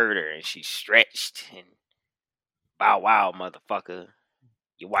I heard her and she stretched. And bow wow, motherfucker.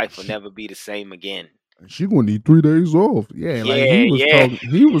 Your wife will never be the same again. She gonna need 3 days off. Yeah, like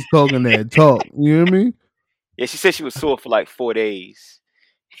he was talking that talk. You know what I mean? Yeah, she said she was sore for like 4 days.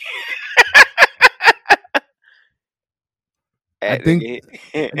 I think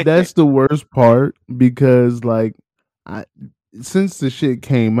that's the worst part because since the shit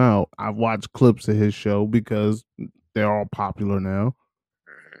came out, I've watched clips of his show because they're all popular now.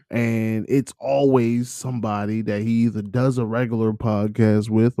 And it's always somebody that he either does a regular podcast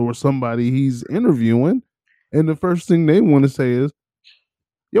with or somebody he's interviewing. And the first thing they want to say is,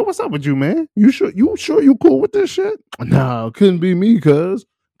 yo, what's up with you, man? You sure you cool with this shit? Nah, couldn't be me, cuz.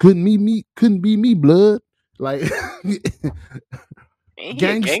 Couldn't be me, blood. Like Ain't he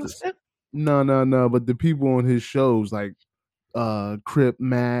a gangster? No. But the people on his shows, like Crip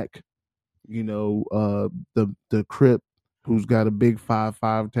Mac, the Crip who's got a big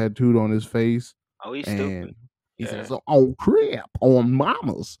 5'5" tattooed on his face. Oh, he's and stupid. he says, "Oh, Crip on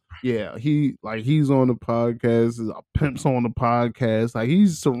mamas." Yeah, he's on the podcast. Pimp's on the podcast. Like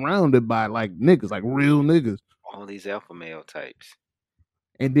he's surrounded by like niggas, like real niggas. All these alpha male types.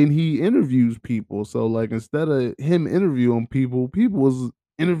 And then he interviews people. So like instead of him interviewing people was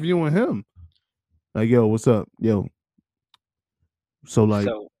interviewing him. Like, yo, what's up? Yo. So like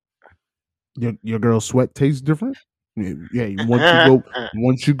your girl's sweat tastes different? Yeah,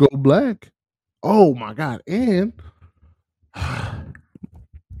 once you go black. Oh my God. And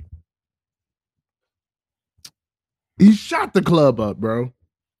he shot the club up, bro.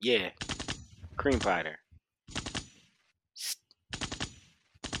 Yeah. Cream fighter.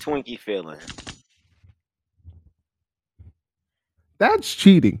 Twinkie feeling. That's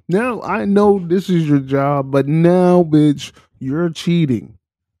cheating. Now I know this is your job, but now, bitch, you're cheating.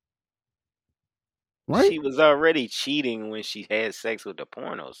 Right? She was already cheating when she had sex with the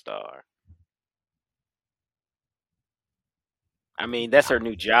porno star. I mean, that's her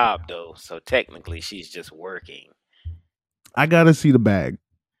new job, though. So technically, she's just working. I gotta see the bag.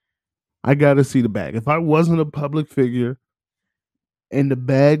 If I wasn't a public figure and the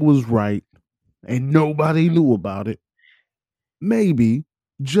bag was right and nobody knew about it, maybe,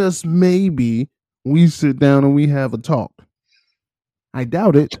 just maybe, we sit down and we have a talk. I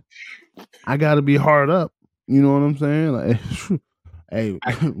doubt it. I gotta be hard up. You know what I'm saying? Like, hey,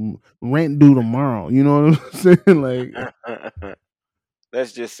 rent due tomorrow. You know what I'm saying? Like,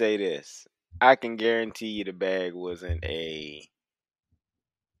 let's just say this. I can guarantee you the bag wasn't a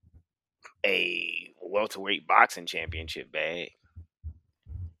welterweight boxing championship bag.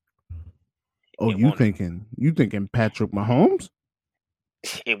 Oh, you thinking Patrick Mahomes?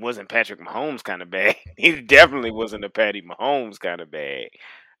 It wasn't Patrick Mahomes kind of bag. It definitely wasn't a Patty Mahomes kind of bag.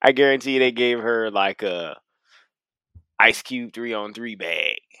 I guarantee you they gave her like a Ice Cube 3-on-3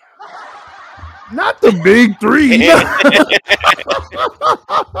 bag. Not the big three. That's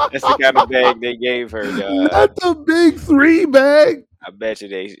the kind of bag they gave her, dog. Not the big 3 bag. I bet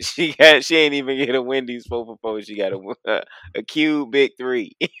you she ain't even get a Wendy's 4-for-4. She got a Cube Big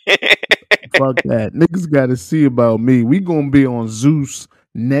 3. Fuck that. Niggas got to see about me. We gonna be on Zeus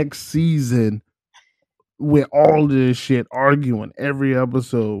next season with all this shit, arguing every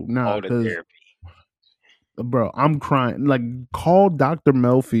episode. Nah, because bro, I'm crying. Like, call Dr.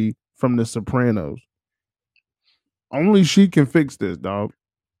 Melfi from The Sopranos. Only she can fix this, dog.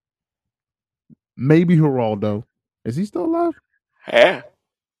 Maybe Geraldo. Is he still alive? Yeah.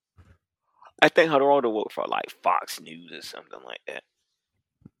 I think Geraldo worked for like Fox News or something like that.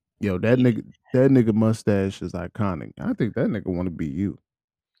 Yo, that nigga mustache is iconic. I think that nigga want to be you.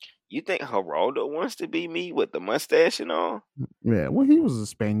 You think Geraldo wants to be me with the mustache and all? Yeah, well, he was a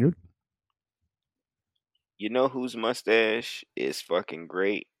Spaniard. You know whose mustache is fucking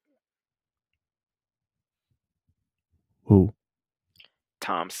great? Who?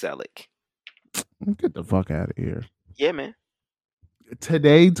 Tom Selleck. Get the fuck out of here. Yeah, man.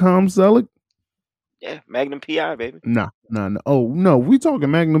 Today, Tom Selleck? Yeah, Magnum PI, baby. Nah. Oh, no, we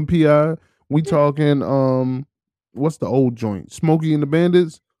talking Magnum PI. We talking, what's the old joint? Smokey and the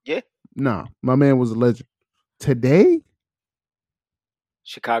Bandits? Yeah. Nah, my man was a legend. Today?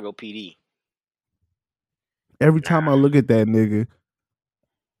 Chicago PD. Every time I look at that nigga,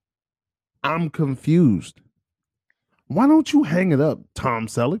 I'm confused. Why don't you hang it up, Tom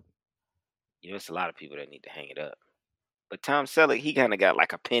Selleck? You know, it's a lot of people that need to hang it up. But Tom Selleck, he kind of got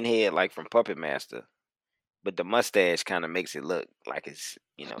like a pinhead, like from Puppet Master. But the mustache kind of makes it look like it's,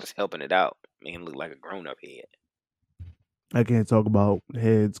 it's helping it out. Making it look like a grown-up head. I can't talk about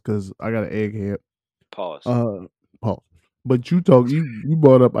heads because I got an egg head. Pause. Pause. But you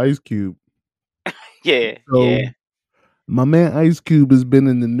brought up Ice Cube. Yeah, so, yeah. My man Ice Cube has been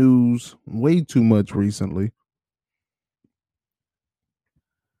in the news way too much recently.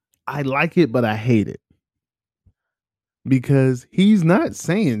 I like it, but I hate it. Because he's not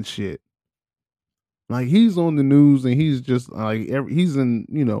saying shit. Like, he's on the news and he's just like, he's in,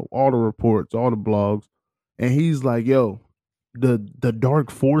 all the reports, all the blogs. And he's like, yo, the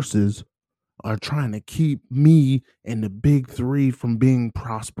dark forces are trying to keep me and the big three from being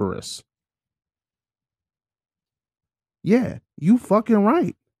prosperous. Yeah, you fucking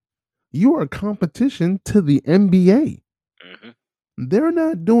right. You are competition to the NBA. Mm-hmm. They're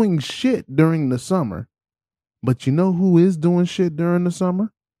not doing shit during the summer. But you know who is doing shit during the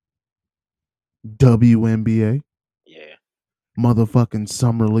summer? WNBA. Yeah. Motherfucking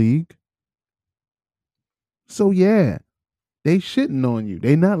Summer League. So yeah, they shitting on you.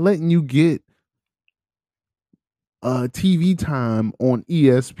 They not letting you get TV time on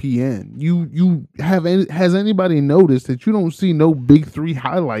ESPN. Has anybody noticed that you don't see no big three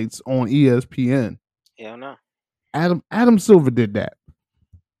highlights on ESPN? Hell no. Adam Silver did that.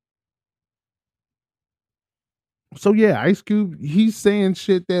 So yeah, Ice Cube, he's saying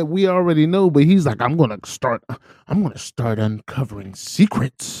shit that we already know, but he's like, I'm gonna start uncovering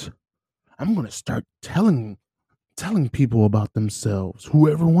secrets. I'm gonna start telling people about themselves.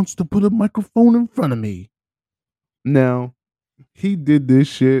 Whoever wants to put a microphone in front of me. Now, he did this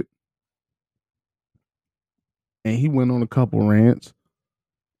shit and he went on a couple rants.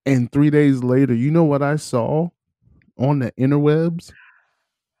 And 3 days later, you know what I saw on the interwebs?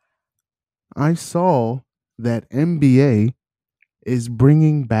 I saw that NBA is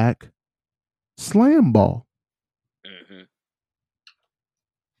bringing back slam ball. Mm-hmm.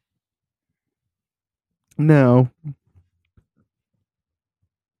 Now,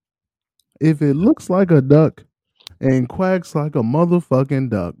 if it looks like a duck and quacks like a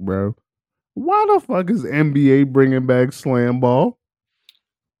motherfucking duck, bro, why the fuck is NBA bringing back slam ball?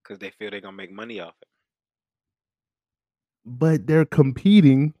 Because they feel they're going to make money off it. But they're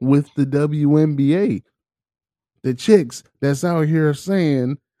competing with the WNBA. The chicks that's out here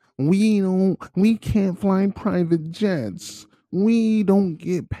saying, we can't fly private jets. We don't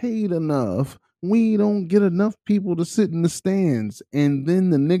get paid enough. We don't get enough people to sit in the stands. And then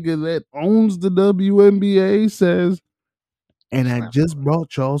the nigga that owns the WNBA says, and I just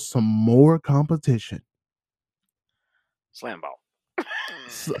brought y'all some more competition. Slam ball.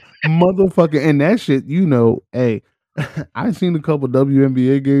 Motherfucker. And that shit, you know, hey, I seen a couple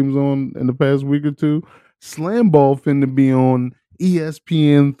WNBA games on in the past week or two. Slam ball finna be on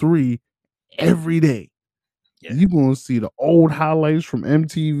ESPN 3 every day. Yeah. You gonna see the old highlights from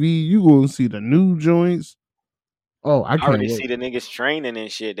MTV. You gonna see the new joints. Oh, I can't already wait. see the niggas training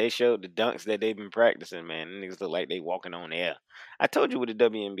and shit. They showed the dunks that they've been practicing, man. The niggas look like they walking on air. I told you what the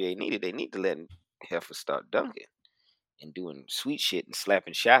WNBA needed. They need to let heifers start dunking and doing sweet shit and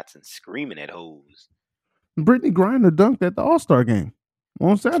slapping shots and screaming at hoes. Brittany Griner dunked at the All-Star game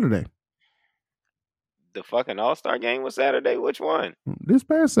on Saturday. The fucking All-Star game was Saturday? Which one? This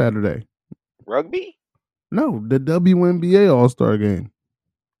past Saturday. Rugby? No, the WNBA All-Star game.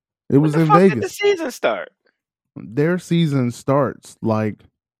 It was in Vegas. When the fuck did the season start? Their season starts like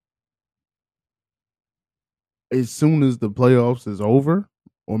as soon as the playoffs is over,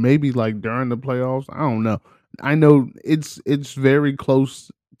 or maybe like during the playoffs. I don't know. I know it's very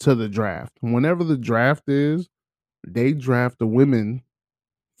close to the draft. Whenever the draft is, they draft the women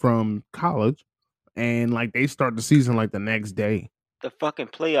from college, and like they start the season like the next day. The fucking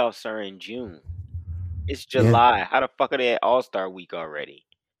playoffs are in June. It's July. Yeah. How the fuck are they at All-Star week already?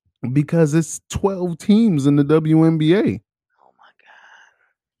 Because it's 12 teams in the WNBA. Oh my god.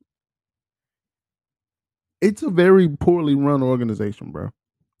 It's a very poorly run organization, bro.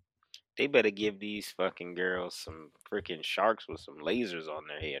 They better give these fucking girls some freaking sharks with some lasers on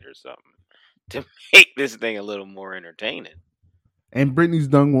their head or something to make this thing a little more entertaining. And Brittany's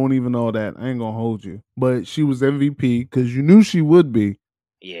dunk won't even all that. I ain't gonna hold you. But she was MVP because you knew she would be.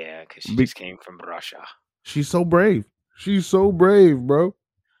 Yeah, because she just came from Russia. She's so brave. She's so brave, bro.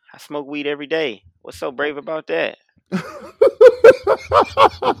 I smoke weed every day. What's so brave about that?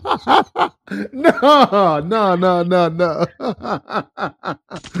 No.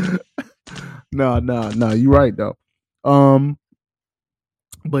 No. You're right though.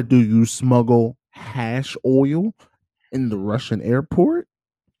 But do you smuggle hash oil in the Russian airport?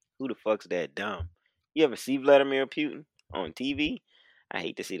 Who the fuck's that dumb? You ever see Vladimir Putin on TV? I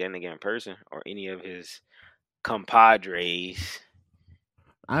hate to see that nigga in person or any of his compadres.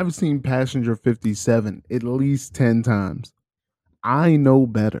 I've seen Passenger 57 at least 10 times. I know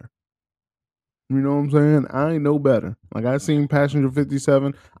better. You know what I'm saying? I know better. Like, I've seen Passenger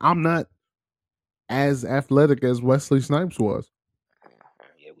 57. I'm not as athletic as Wesley Snipes was.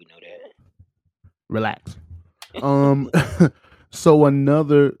 Yeah, we know that. Relax. So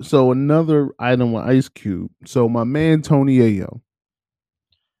another item with Ice Cube. So my man Tony Yayo.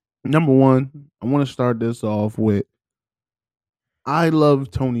 Number one, I want to start this off with I love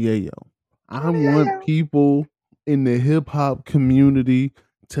Tony Yayo. I want people in the hip hop community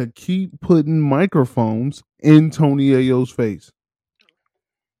to keep putting microphones in Tony Yayo's face.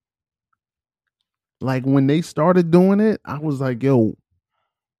 Like when they started doing it, I was like, yo,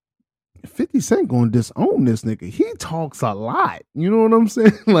 50 Cent gonna disown this nigga. He talks a lot. You know what I'm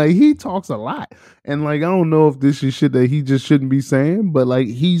saying? Like he talks a lot. And like I don't know if this is shit that he just shouldn't be saying, but like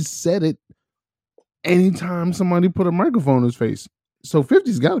he's said it anytime somebody put a microphone in his face. So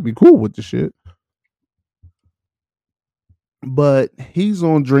 50's gotta be cool with the shit. But he's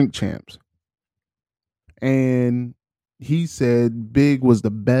on Drink Champs. And he said Big was the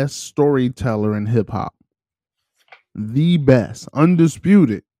best storyteller in hip hop. The best,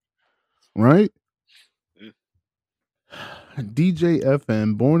 undisputed. Right? DJ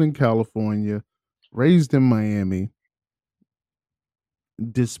FM, born in California, raised in Miami,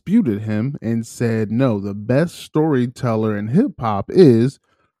 disputed him and said, no, the best storyteller in hip hop is,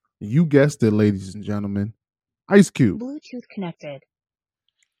 you guessed it, ladies and gentlemen, Ice Cube. Bluetooth connected.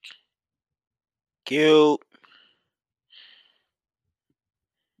 Cute.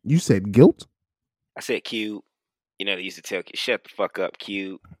 You said guilt? I said cute. You know, they used to tell kids, shut the fuck up,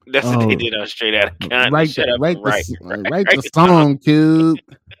 cute. That's what they did on Straight Outta Compton. Write Write the song, Cube.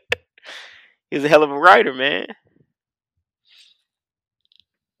 He's a hell of a writer, man.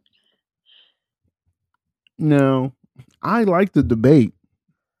 No, I like the debate.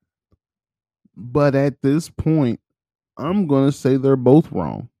 But at this point, I'm going to say they're both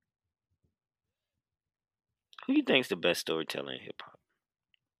wrong. Who do you think's the best storyteller in hip hop?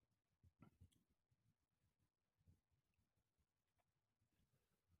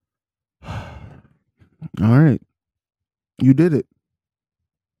 All right. You did it.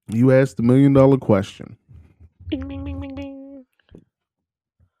 You asked the $1 million question. Bing, bing, bing, bing, bing.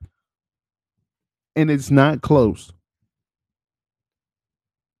 And it's not close.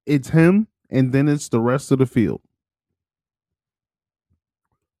 It's him, and then it's the rest of the field.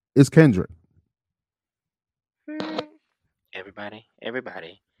 It's Kendrick. Everybody.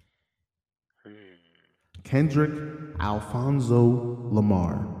 Kendrick Alfonso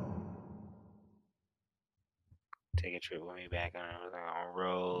Lamar. Take a trip with me back on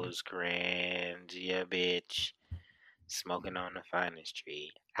Rose Grand, yeah, bitch. Smoking on the finest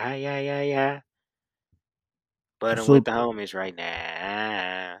tree. Yeah. But I'm with the homies right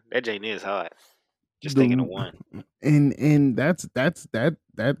now. That Jane is hard. Just thinking of one. And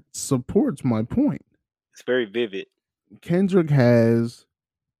that supports my point. It's very vivid. Kendrick has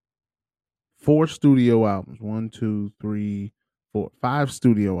 4 studio albums. 1, 2, 3, 4, 5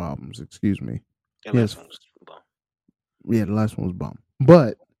 studio albums. Excuse me. That last one was bum. Yeah, the last one was bum.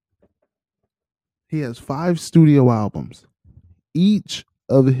 But he has 5 studio albums. Each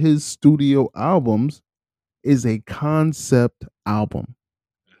of his studio albums is a concept album.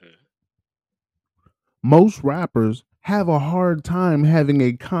 Mm-hmm. Most rappers have a hard time having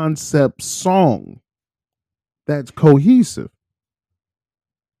a concept song that's cohesive.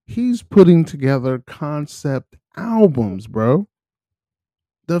 He's putting together concept albums, bro.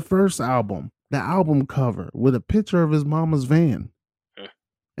 The first album, the album cover with a picture of his mama's van.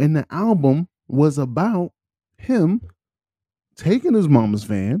 And the album was about him taking his mama's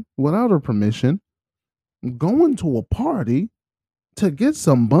van without her permission, going to a party to get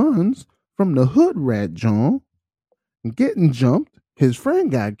some buns from the hood rat John, getting jumped. His friend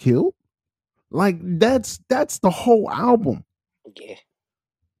got killed. Like that's the whole album. Yeah.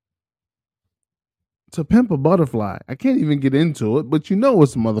 To Pimp a Butterfly. I can't even get into it, but you know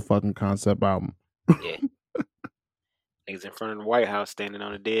it's a motherfucking concept album. Yeah. Niggas in front of the White House standing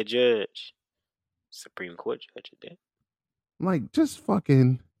on a dead judge. Supreme Court judge at that. Like, just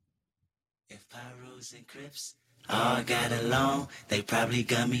fucking. If Pyros and Crips all got along, they probably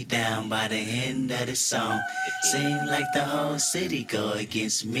gun me down by the end of the song. Seem like the whole city go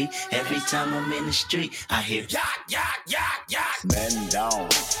against me. Every time I'm in the street, I hear yeah. Man down,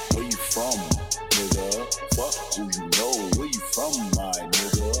 where you from, nigga? Fuck who you know, where you from, my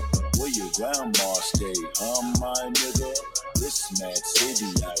nigga? Where your grandma stay, my nigga? This mad city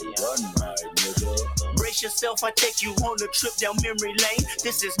I run, my nigga. Brace yourself, I take you on a trip down memory lane.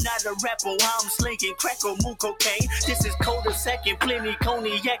 This is not a rapper, I'm slinging crack or moo cocaine. This is cold a second, plenty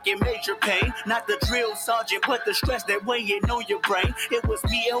cognac and major pain. Not the drill sergeant, but the stress that weighing on your brain. It was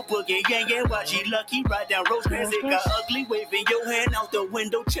me, El Boogie, Yang, YG Lucky, ride down Rosegrass. It got ugly, waving your hand out the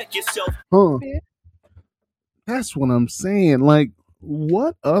window, check yourself. Huh. That's what I'm saying. Like,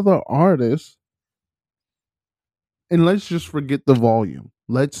 what other artists? And let's just forget the volume.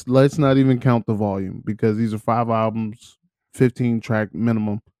 Let's not even count the volume because these are 5 albums, 15 track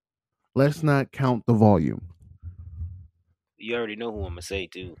minimum. Let's not count the volume. You already know who I'm gonna say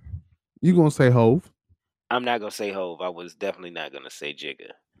too. You gonna say Hove? I'm not gonna say Hove. I was definitely not gonna say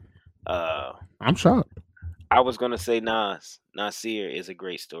Jigga. I'm shocked. I was gonna say Nas. Nasir is a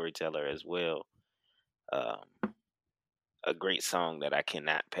great storyteller as well. Um, a great song that I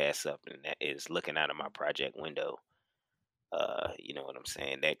cannot pass up, and that is "Looking Out of My Project Window." You know what I'm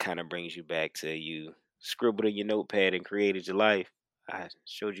saying? That kind of brings you back to you scribbled in your notepad and created your life. I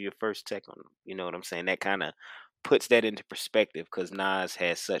showed you your first tech on, you know what I'm saying? That kind of puts that into perspective because Nas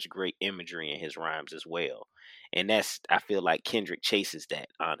has such great imagery in his rhymes as well. And I feel like Kendrick chases that,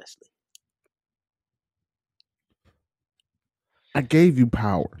 honestly. I gave you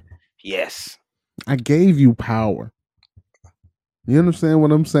power. Yes. I gave you power. You understand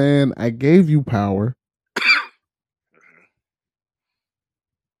what I'm saying? I gave you power.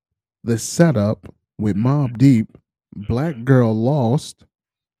 The setup with Mobb Deep, Black Girl Lost,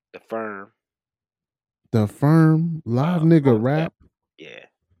 The Firm, Live Nigga Rap. Yeah.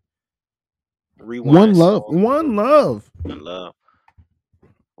 Rewind. One Love.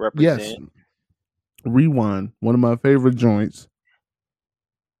 Represent. Yes. Rewind. One of my favorite joints.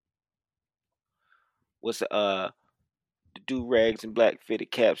 What's the do-rags and black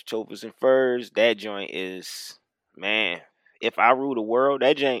fitted caps, chauffeurs and furs? That joint is, man, if I rule the world,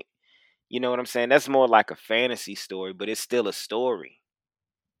 that joint, you know what I'm saying? That's more like a fantasy story, but it's still a story.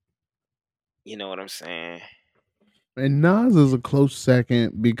 You know what I'm saying? And Nas is a close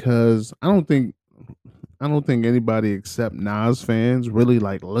second because I don't think anybody except Nas fans really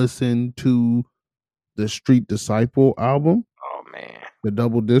like listen to the Street Disciple album. Oh man. The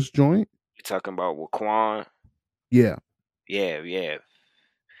double disc joint. You talking about Waquan? Yeah. Yeah.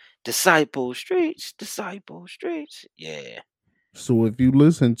 Disciple Streets. Yeah. So if you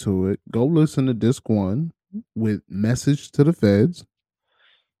listen to it, go listen to disc 1 with Message to the Feds,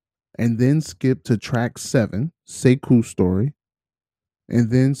 and then skip to track 7, Sekou Story,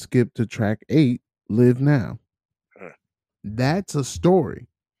 and then skip to track 8, Live Now. That's a story.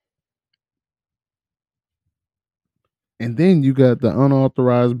 And then you got the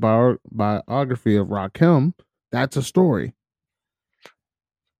unauthorized biography of Rakim. That's a story.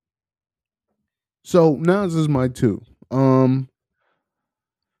 So Nas is my 2.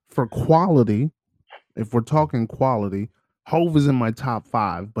 For quality, if we're talking quality, Hove is in my top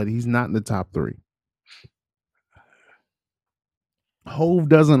 5, but he's not in the top 3. Hove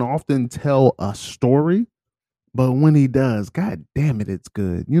doesn't often tell a story, but when he does, god damn it, it's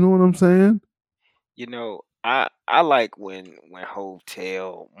good. You know what I'm saying? You know, I like when Hove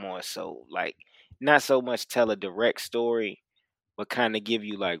tell more so like not so much tell a direct story, but kind of give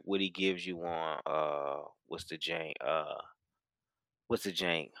you like what he gives you on what's the jank?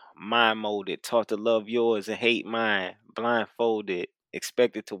 Mind molded, taught to love yours and hate mine, blindfolded,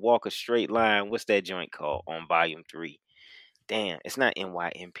 expected to walk a straight line. What's that joint called on volume 3? Damn, it's not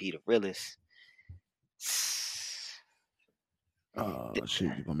NYMP the realest. Oh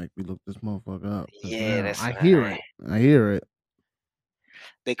shit, you gonna make me look this motherfucker up. Yeah, that's I hear it.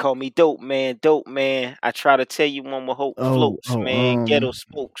 They call me dope man. I try to tell you one with hope floats, man. Ghetto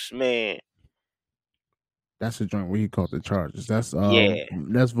spokes, man. That's the joint where he caught the charges. That's Yeah.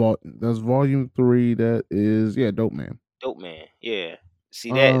 That's volume 3. That is Dope Man. Dope Man, yeah.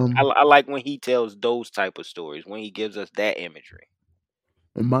 See that I like when he tells those type of stories, when he gives us that imagery.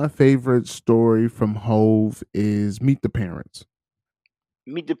 And my favorite story from Hove is Meet the Parents.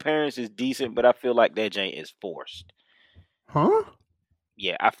 Meet the Parents is decent, but I feel like that jank is forced. Huh?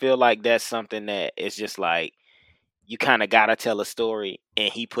 Yeah, I feel like that's something that it's just like you kind of gotta tell a story,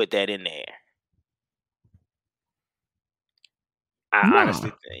 and he put that in there.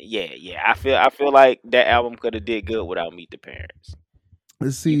 Honestly, yeah. I feel like that album could have did good without Meet the Parents.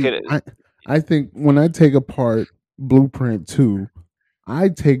 See, I think when I take apart Blueprint 2, I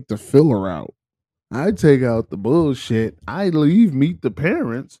take the filler out. I take out the bullshit. I leave Meet the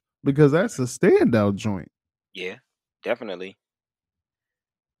Parents because that's a standout joint. Yeah, definitely.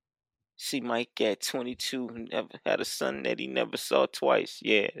 See Mike at 22 who never had a son that he never saw twice.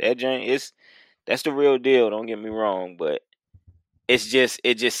 Yeah, that joint that's the real deal. Don't get me wrong, but it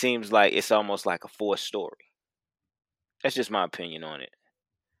just seems like it's almost like a forced story. That's just my opinion on it.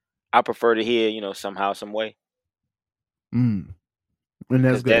 I prefer to hear, somehow, some way. And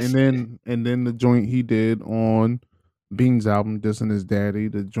that's good. And then the joint he did on Beans' album, dissing his daddy.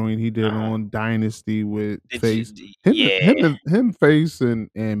 The joint he did on Dynasty with Face. Him, Face,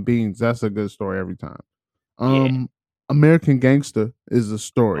 and Beans. That's a good story every time. American Gangster is a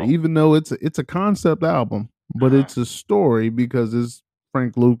story, even though it's a concept album, but it's a story because it's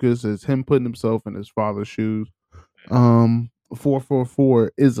Frank Lucas. It's him putting himself in his father's shoes.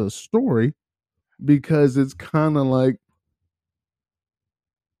 444 is a story because it's kind of like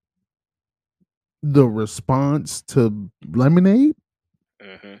the response to Lemonade.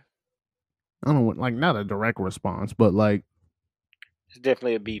 Mm-hmm. I don't know, like not a direct response, but like There's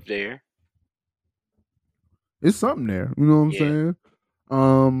definitely a beef there. it's something there. You know what I'm Yeah. saying?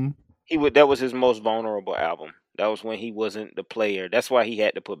 That was his most vulnerable album. That was when he wasn't the player. That's why he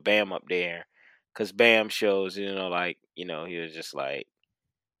had to put Bam up there. Cause Bam shows, like, he was just like,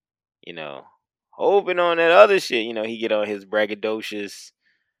 hoping on that other shit. He get on his braggadocious,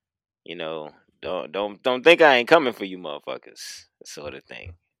 you know, don't think I ain't coming for you motherfuckers. Sort of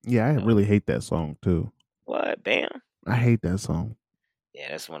thing. Yeah, I really hate that song too. What? Bam? I hate that song. Yeah,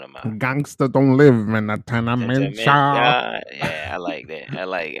 that's one of my Gangster don't live in a tenement. Yeah, I like that. I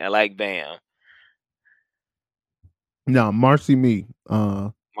like Bam. No, Marcy Me.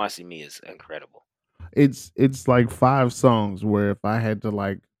 Marcy Me is incredible. It's like 5 songs where if I had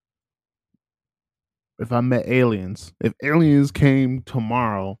to if I met aliens, if aliens came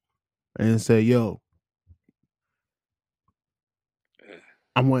tomorrow and said, "Yo,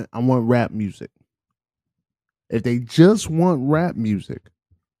 I want rap music." If they just want rap music,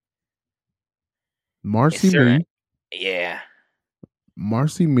 Marcy Me, yeah,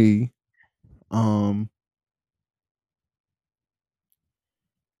 Marcy Me,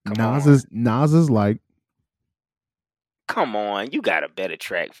 Nas is like. Come on, you got a better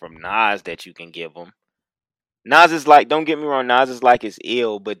track from Nas that you can give them. Nas is like, don't get me wrong, Nas is like is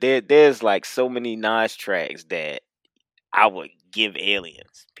ill, but there's like so many Nas tracks that I would give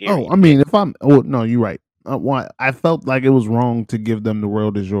aliens. Period. Oh, I mean, no, you're right. Why I felt like it was wrong to give them The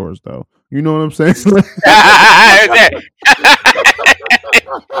World Is Yours, though. You know what I'm saying? I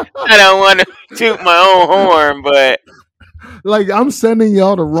don't want to toot my own horn, but like I'm sending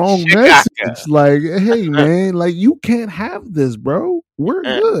y'all the wrong message. Like, hey man, like you can't have this, bro. We're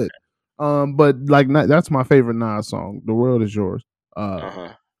good. But like that's my favorite Nas song. The World Is Yours.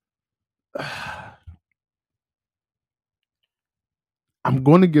 I'm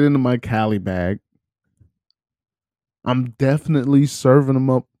going to get into my Cali bag. I'm definitely serving them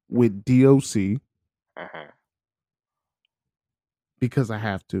up with DOC because I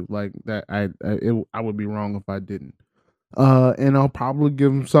have to. Like that, I would be wrong if I didn't. And I'll probably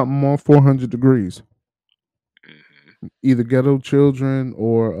give them something more 400 Degrees. Either Ghetto Children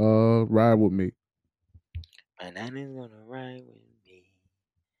or Ride With Me. My nanny's gonna ride with me.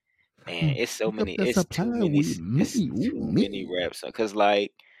 Man, it's so many. It's too many. It's too many raps. Cause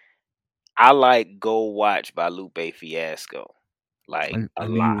like, I like "Go Watch" by Lupe Fiasco. Like I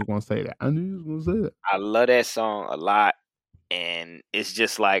knew you was gonna say that. I love that song a lot, and it's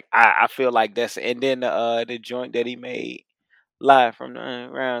just like I feel like that's. And then the joint that he made live from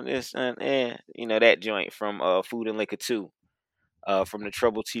around this that joint from Food and Liquor 2, from the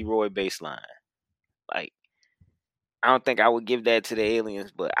Trouble T. Roy bass line. Like, I don't think I would give that to the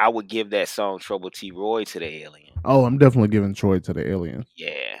aliens, but I would give that song Trouble T. Roy to the aliens. Oh, I'm definitely giving Troy to the aliens.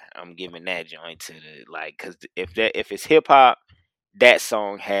 Yeah, I'm giving that joint to the cause if it's hip hop, that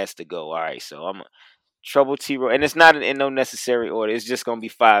song has to go. All right, so I'm Trouble T. Roy, and it's not in no necessary order. It's just gonna be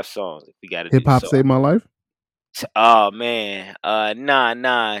 5 songs if we got to do. Hip hop saved my life. Oh man,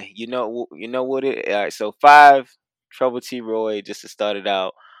 nah. You know what it? All right, so 5 Trouble T. Roy just to start it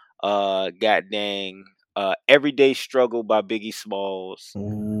out. God dang. Everyday Struggle by Biggie Smalls.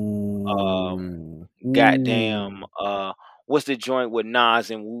 Goddamn. What's the joint with Nas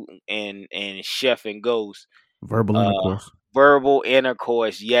and Chef and Ghost? Verbal Intercourse. Verbal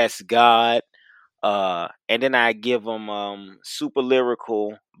Intercourse. Yes, God. And then I give them Super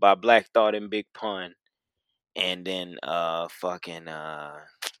Lyrical by Black Thought and Big Pun. And then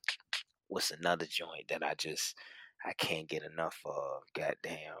what's another joint that I can't get enough of?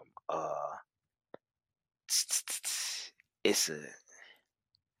 Goddamn. It's a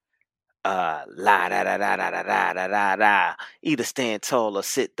la da da da da da da da da da. Either stand tall or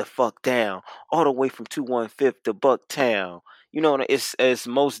sit the fuck down. All the way from 215 to Bucktown. You know, it's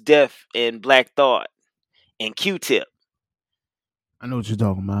Most Def and Black Thought and Q-Tip. I know what you're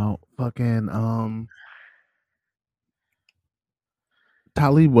talking about. Fucking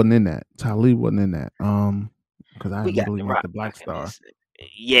Talib wasn't in that. Because I really went to Black Star.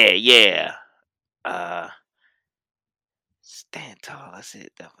 Yeah. Stand tall, I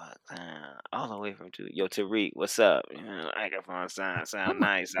sit the fuck down. All the way from Tariq, what's up? Microphone sound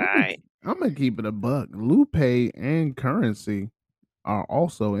nice, alright. I'm gonna keep it a buck. Lupe and Currency are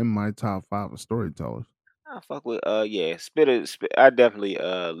also in my top 5 of storytellers. I fuck with Spitter. I definitely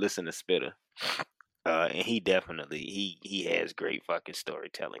listen to Spitter. And he definitely he has great fucking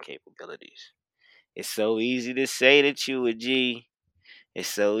storytelling capabilities. It's so easy to say that you a G. It's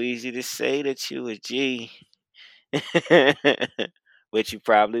so easy to say that you a G. but you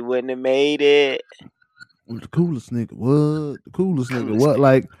probably wouldn't have made it. The coolest nigga. What? The coolest nigga. Coolest What? nigga.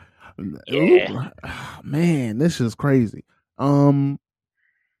 Like, Yeah. man, this is crazy. I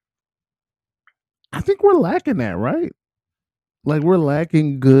think we're lacking that, right? Like, we're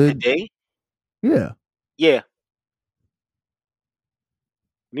lacking good. Today? Yeah. Yeah.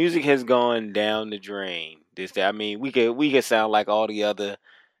 Music has gone down the drain. I mean, we could sound like all the other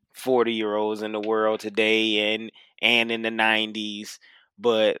 40-year-olds in the world today and in the 90s,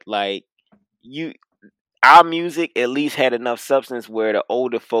 but like our music at least had enough substance where the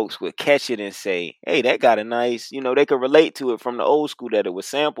older folks would catch it and say, hey, that got a nice, they could relate to it from the old school that it was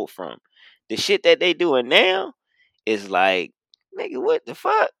sampled from. The shit that they doing now is like, nigga, what the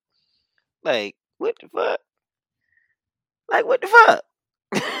fuck? Like, what the fuck? Like, what the fuck?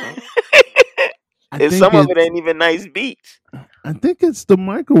 And some of it ain't even nice beats. I think it's the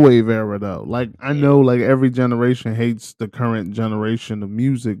microwave era though. Like, I know like every generation hates the current generation of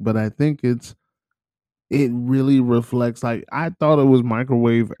music, but I think it really reflects, like, I thought it was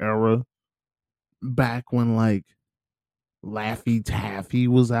microwave era back when like Laffy Taffy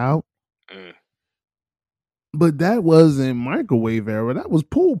was out. But that wasn't microwave era. That was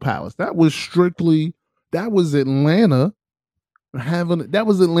Pool Palace. That was Atlanta that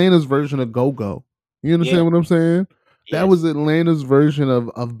was Atlanta's version of go-go. You understand what I'm saying? Yes. That was Atlanta's version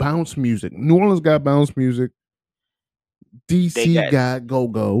of bounce music. New Orleans got bounce music. DC got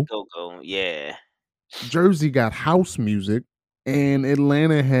go-go. Go-go, yeah. Jersey got house music. And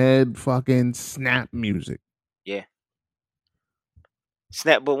Atlanta had fucking snap music. Yeah.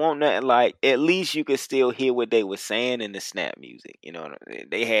 Snap, but won't nothing like, at least you could still hear what they were saying in the snap music.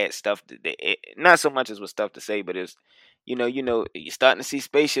 They had stuff not so much as with stuff to say, but it's, you're starting to see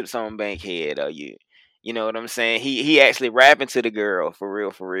spaceships on Bankhead, or you know what I'm saying? He actually rapping to the girl for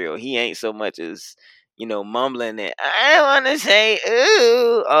real. He ain't so much as, mumbling it. I want to say,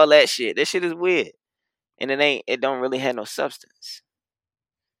 ooh, all that shit. That shit is weird. And it don't really have no substance.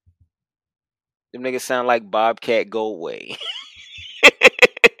 Them niggas sound like Bobcat Goldthwait.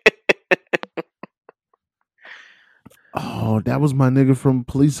 Oh, that was my nigga from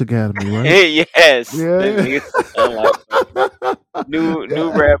Police Academy, right? Yes. Yeah.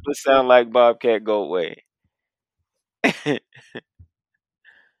 New rappers sound like Bobcat Goldthwait.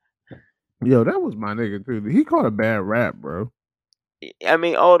 Yo, that was my nigga too. He caught a bad rap, bro. I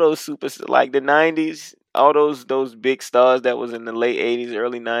mean, all those like the 90s, all those big stars that was in the late 80s,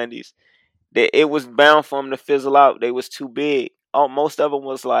 early 90s, it was bound for them to fizzle out. They was too big. Most of them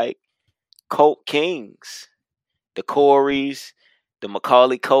was like cult kings. The Coreys, the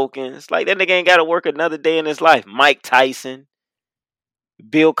Macaulay Culkins. Like, that nigga ain't got to work another day in his life. Mike Tyson,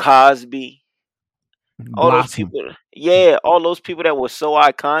 Bill Cosby. All those people. Yeah, all those people that were so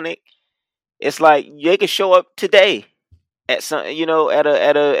iconic. It's like they could show up today at some, at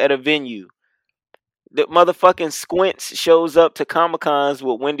a venue. The motherfucking Squints shows up to Comic-Cons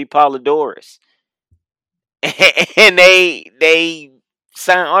with Wendy Polidorus. And they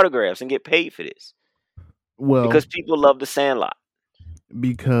sign autographs and get paid for this. Well, because people love the Sandlot.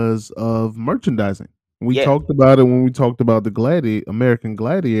 Because of merchandising. We talked about it when we talked about the American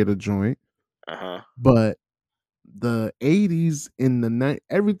Gladiator joint. But the 80s and the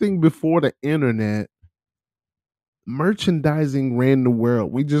everything before the internet, merchandising ran the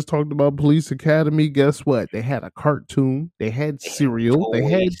world. We just talked about Police Academy. Guess what? They had a cartoon. They had cereal. They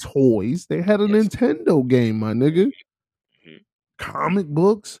had toys. They had a Nintendo game, my nigga. Comic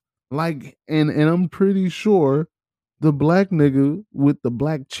books. Like, and I'm pretty sure the black nigga with the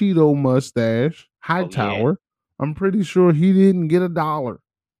black Cheeto mustache, Hightower, I'm pretty sure he didn't get $1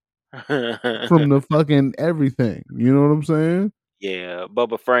 from the fucking everything. You know what I'm saying? Yeah,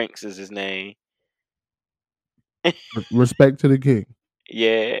 Bubba Franks is his name. Respect to the king.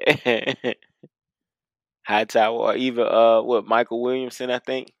 Yeah. Hightower, or even Michael Williamson, I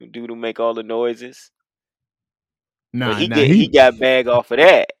think, the dude who make all the noises. Nah, he got bag off of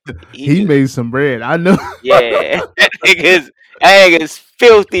that. He made some bread. I know. Yeah, that nigga's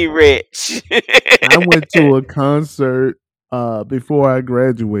filthy rich. I went to a concert before I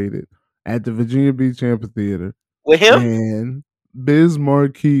graduated at the Virginia Beach Amphitheater with him, and Biz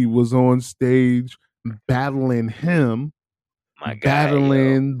Markie was on stage battling him,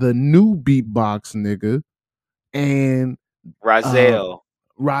 battling the new beatbox nigga, and Rozelle,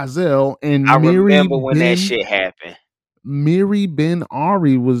 and I remember when that shit happened. Miri Ben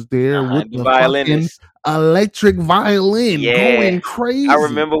Ari was there with the fucking electric violin going crazy. I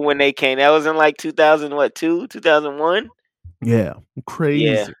remember when they came. That was in like 2001? Yeah,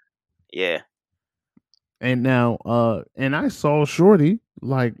 crazy. Yeah. And now, and I saw Shorty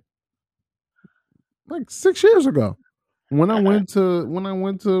like 6 years ago. when I went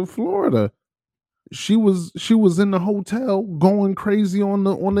to Florida, she was in the hotel going crazy on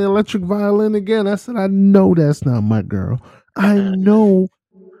the electric violin again. I said, I know that's not my girl. I know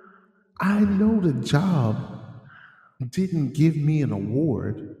the job didn't give me an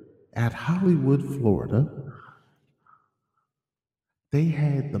award at Hollywood, Florida. They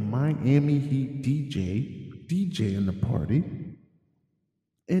had the Miami Heat DJ in the party,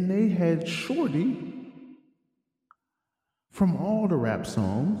 and they had Shorty from all the rap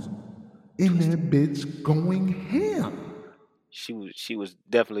songs in that bitch going ham. She was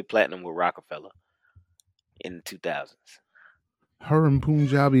definitely platinum with Rockefeller in the 2000s. Her and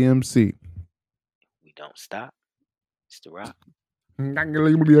Punjabi MC. We don't stop. It's the rock. I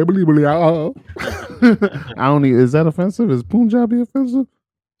don't need. Is that offensive? Is Punjabi offensive?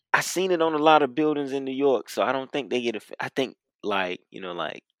 I seen it on a lot of buildings in New York, so I don't think they get I think like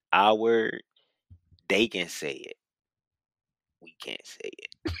our word, they can say it. We can't say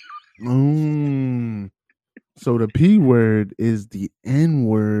it. So the P word is the N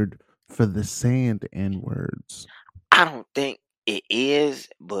word for the sand N words. I don't think it is,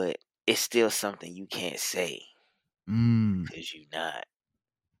 but it's still something you can't say. Because you not.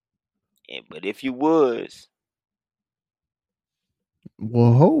 But if you was.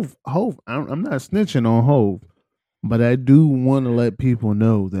 Well, Hove, I'm not snitching on Hove, but I do want to let people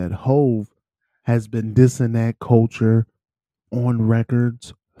know that Hove has been dissing that culture on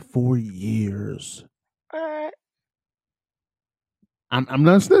records for years. Alright. I'm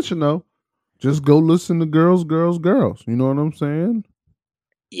not snitching though. Just go listen to Girls. You know what I'm saying?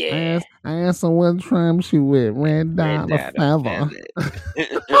 Yeah. I asked her what trim she with. Red dot or feather.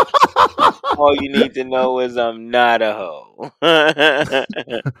 All you need to know is I'm not a hoe.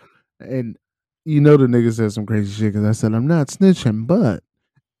 And you know the nigga said some crazy shit because I said I'm not snitching, but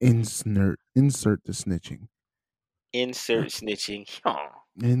insert the snitching. Insert snitching.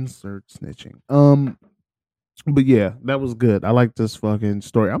 Insert snitching. But yeah, that was good. I like this fucking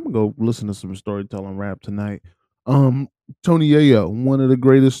story. I'm gonna go listen to some storytelling rap tonight. Tony Yayo, one of the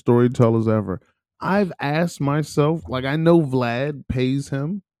greatest storytellers ever. I've asked myself, like, I know Vlad pays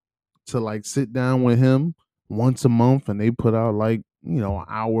him to like sit down with him once a month and they put out like, an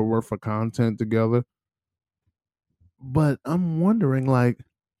hour worth of content together. But I'm wondering, like,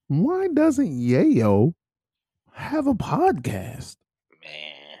 why doesn't Yayo have a podcast?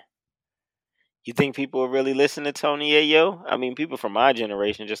 Man. You think people will really listen to Tony Yayo? I mean, people from my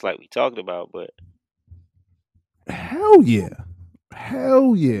generation, just like we talked about, but Hell yeah.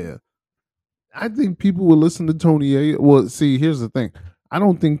 I think people will listen to Tony Yayo. Well, see, here's the thing. I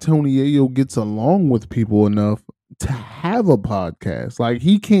don't think Tony Yayo gets along with people enough to have a podcast. Like,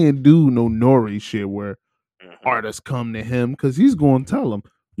 he can't do no Nori shit where artists come to him because he's going to tell them,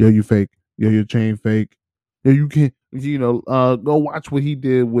 yo, you fake. Yo, your chain fake. Yo, you can't, go watch what he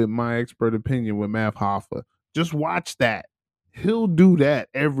did with My Expert Opinion with Math Hoffa. Just watch that. He'll do that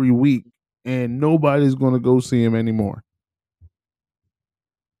every week. And nobody's going to go see him anymore.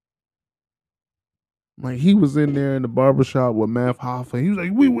 Like, he was in there in the barbershop with Math Hoffa. He was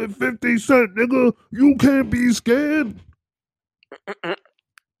like, we with 50 Cent, nigga. You can't be scared.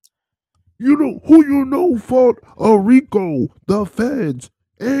 Who fought Rico, the feds,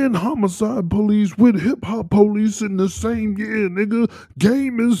 and homicide police with hip-hop police in the same year, nigga.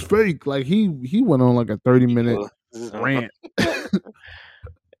 Game is fake. Like, he went on like a 30-minute rant.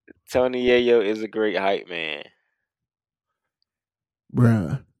 Tony Yayo is a great hype man.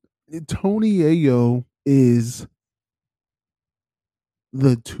 Bruh. Tony Yayo is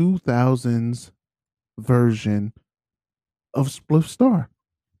the 2000s version of Spliff Star.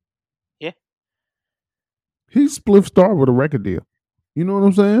 Yeah. He's Spliff Star with a record deal. You know what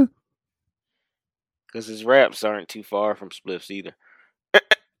I'm saying? Because his raps aren't too far from Spliff's either.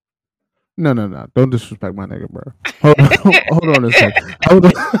 No. Don't disrespect my nigga, bro. Hold on a second.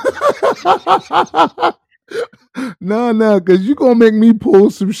 No, because you going to make me pull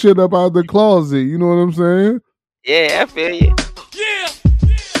some shit up out of the closet. You know what I'm saying? Yeah, I feel you. Yeah.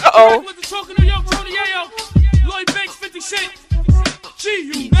 Uh-oh. With the talking to young Tony Yayo, Lloyd Banks, 50 Cent.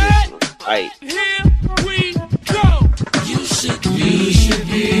 Gee, you mad? Right. Here we go. You should be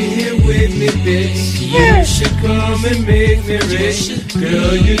here with me, bitch. You should come and make me rich.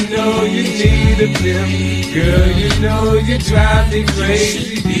 Girl, you know you need a pimp. Girl, you know you drive me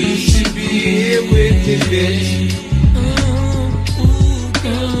crazy. You should be here with me, bitch.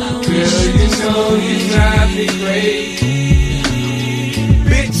 Girl, you know you drive me crazy.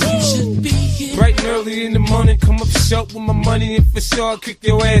 Bitch, you should be here. Bright and early in the morning, come up short with my money and for sure I'll kick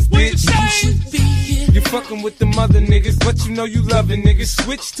your ass, bitch. You should be here. You fucking with them other niggas, but you know you loving niggas.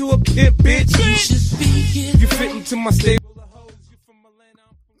 Switch to a pimp, bitch. You should be here. You fit into my stable.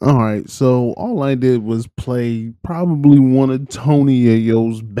 All right, so all I did was play probably one of Tony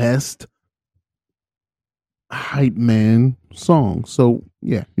Yayo's best hype man songs. So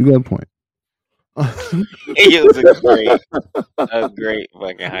yeah, you got a point. It was a great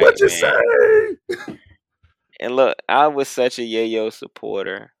fucking hype, What you man. say? And look, I was such a Yayo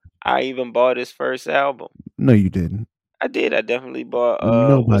supporter. I even bought his first album. No, you didn't. I did. I definitely bought.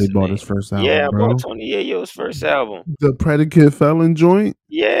 Nobody What's the bought name? his first Yeah, album, I bro. bought Tony Yayo's first album. The Predicate Felon joint.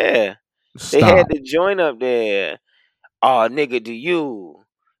 Yeah, they had the joint up there. Oh, nigga, do you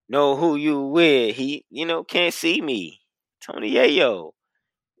know who you with? He, can't see me. Tony Yayo.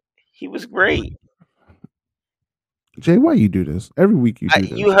 He was great. Jay, why you do this? Every week you do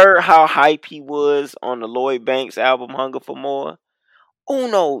this. You heard how hype he was on the Lloyd Banks album, Hunger for More?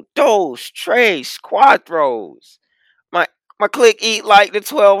 Uno, dos, tres, cuatros. My clique eat like the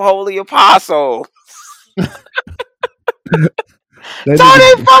 12 holy apostles. Tony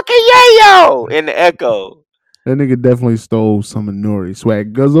fucking Yayo in the echo. That nigga definitely stole some of Nori's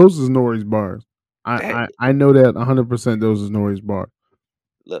swag because those is Nori's bars. I know that 100%. Those is Nori's bars.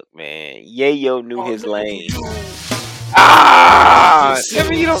 Look, man, Yayo knew his lane. Tell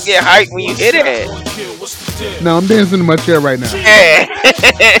me you don't get hyped when you hit it. No, I'm dancing in my chair right now. Yeah,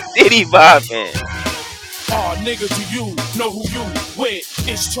 Diddy bopping. Nigga, do you know who you with?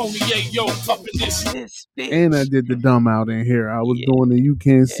 It's Tony Yayo up in this bitch. And I did the dumb out in here. I was doing the You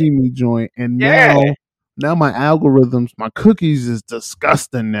Can't See Me joint, and now my algorithms, my cookies is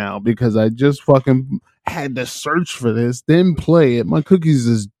disgusting now because I just fucking had to search for this, then play it. My cookies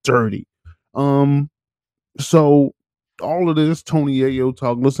is dirty. So all of this Tony Yayo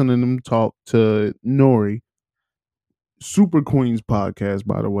talk, listening to him talk to Nori. Super Queens podcast,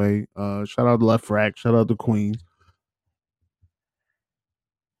 by the way. Shout out to Left Rack, shout out to Queens.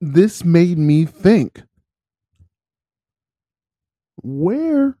 This made me think,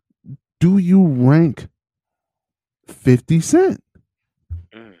 where do you rank 50 Cent?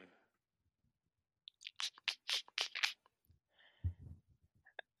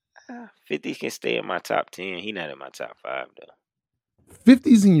 50 can stay in my top 10. He not in my top 5 though.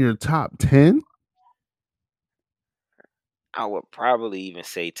 50's in your top 10? I would probably even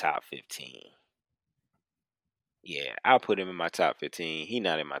say top 15. Yeah, I'll put him in my top 15. He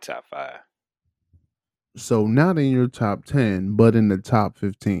not in my top 5. So not in your top 10, but in the top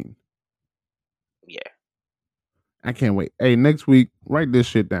 15. Yeah. I can't wait. Hey, next week, write this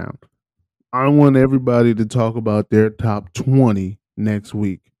shit down. I want everybody to talk about their top 20 next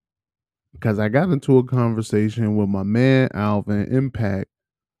week. Because I got into a conversation with my man Alvin Impact,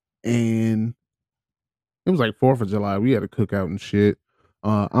 and it was like 4th of July. We had a cookout and shit.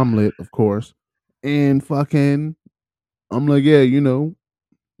 I'm lit, of course. And fucking, I'm like, yeah, you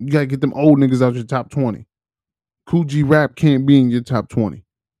gotta get them old niggas out your top 20. Cool G Rap can't be in your top 20.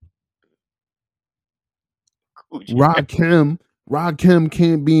 Rod Kim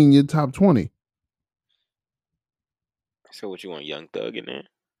can't be in your top 20. So what, you want Young Thug in there?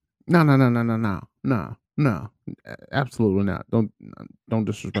 No. Absolutely not. Don't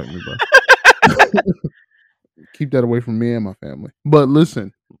disrespect me, bro. Keep that away from me and my family. But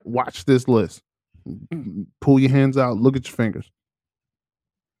listen, watch this list. Pull your hands out. Look at your fingers.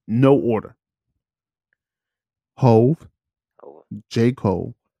 No order. Hove, J.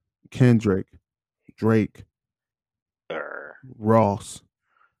 Cole, Kendrick, Drake, Ross.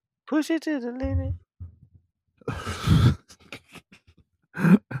 Push it to the limit.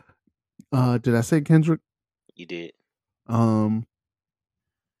 Did I say Kendrick? You did. God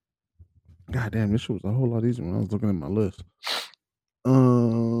damn, this shit was a whole lot easier when I was looking at my list.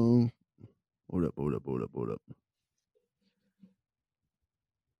 Hold up.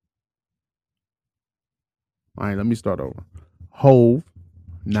 All right, let me start over. Hove,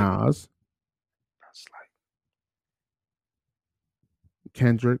 Nas,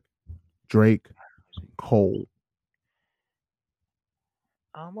 Kendrick, Drake, Cole.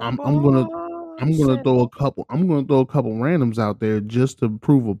 I'm gonna throw a couple randoms out there just to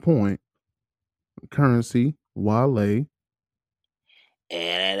prove a point. Currency, Wale,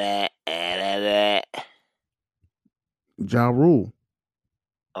 Ja Rule.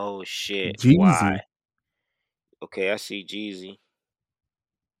 Oh shit. Jeezy. Why? Okay, I see Jeezy.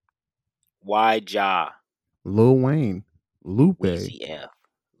 Why Ja? Lil Wayne, Lupe, WCF,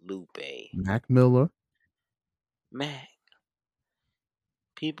 Lupe, Mac Miller, Mac.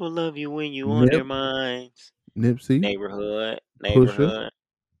 People love you when you on their minds. Nipsey, Neighborhood,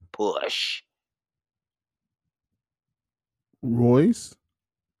 Push. Royce,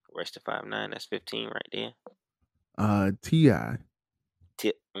 Rest of 5'9", that's 15 right there. T.I.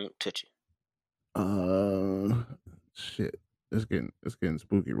 Touch it. Shit. It's getting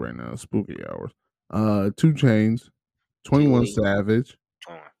spooky right now. Spooky hours. 2 Chainz, 21 G-O-A. Savage,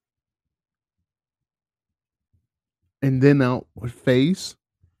 and then out with Face,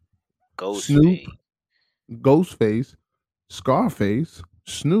 Snoop, Ghostface, Scarface,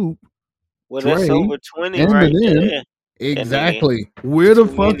 Snoop, Well, that's Dre, over 20 right Eminem. there. Exactly. That Where the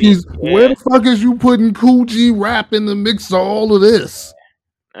fuck is you putting Cool G rap in the mix of all of this?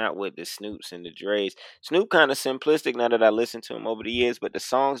 Not with the Snoops and the Dre's. Snoop kind of simplistic now that I listened to him over the years, but the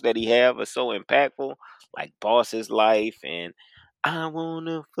songs that he have are so impactful, like Boss's Life and I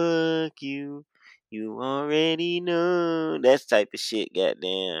Wanna Fuck You. You already know. That type of shit,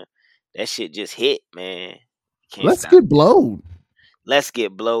 goddamn. That shit just hit, man. Can't Let's stop Get that. Blowed. Let's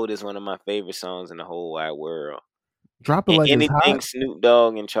Get Blowed is one of my favorite songs in the whole wide world. Drop It And Like It's anything Hot. Snoop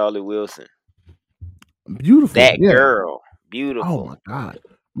Dogg and Charlie Wilson. Beautiful. That Yeah. girl. Oh Beautiful. my God.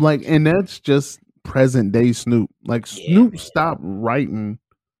 Like, and that's just present day Snoop. Like Snoop stopped writing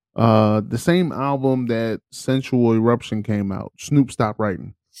the same album that Sensual Eruption came out. Snoop stopped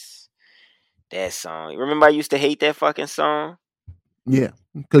writing. That song. Remember I used to hate that fucking song? Yeah,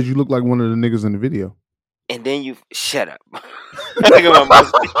 because you look like one of the niggas in the video. And then you shut up. Look at my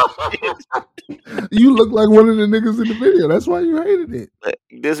mustache. You look like one of the niggas in the video. That's why you hated it. But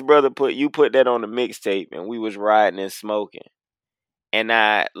this brother put that on the mixtape, and we was riding and smoking. And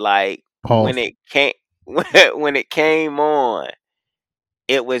I like Pause. when it came on,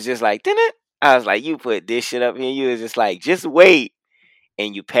 it was just like, didn't it? I was like, you put this shit up here. You was just like, just wait.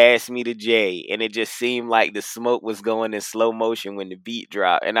 And you passed me to Jay, and it just seemed like the smoke was going in slow motion when the beat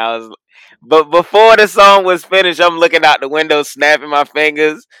dropped. And I was, but before the song was finished, I'm looking out the window, snapping my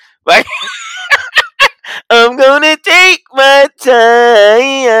fingers, like, I'm gonna take my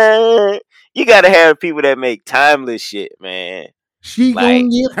time. You gotta have people that make timeless shit, man. She Like, gonna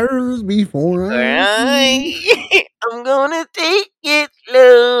get hers before I'm gonna take it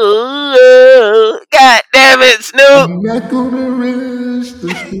slow. God damn it, Snoop. I'm not gonna rush the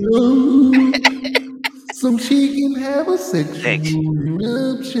show so she can have a sexual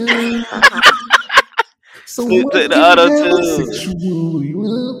eruption. So Snoop much took the can auto have a tune. sexual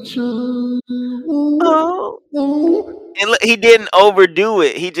eruption. And look, he didn't overdo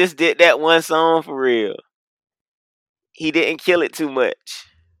it. He just did that one song for real. He didn't kill it too much.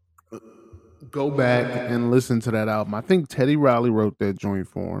 Go back and listen to that album. I think Teddy Riley wrote that joint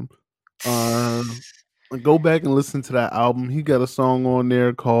for him. Go back and listen to that album. He got a song on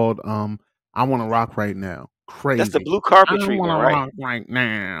there called I Wanna Rock Right Now. Crazy. That's the blue carpet I treatment, wanna right? rock right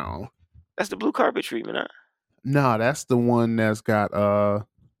now. That's the blue carpet treatment, huh? No, that's the one that's got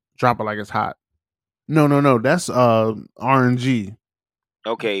Drop It Like It's Hot. No. That's RNG.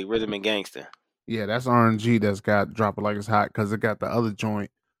 Okay, Rhythm and Gangster. Yeah, that's RNG that's got Drop It Like It's Hot because it got the other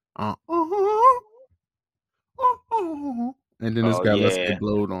joint. And then it's got Let's Get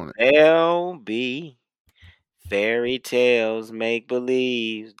Blowed on it. LB Fairy Tales Make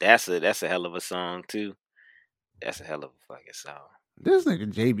Believe. That's a hell of a song too. That's a hell of a fucking song. This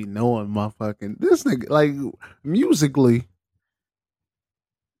nigga JB knowing motherfucking this nigga like musically.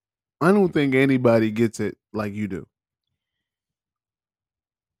 I don't think anybody gets it like you do.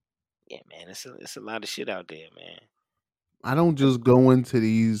 Yeah, man, it's a lot of shit out there, man. I don't just go into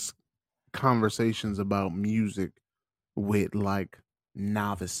these conversations about music with like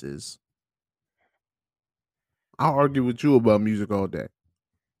novices. I'll argue with you about music all day.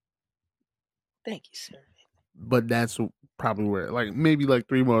 Thank you, sir. But that's probably where, like, maybe like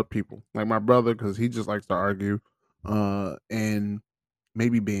 3 more people, like my brother, because he just likes to argue, and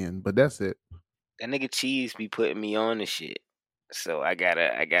maybe Ben, but that's it. That nigga Cheese be putting me on the shit, so I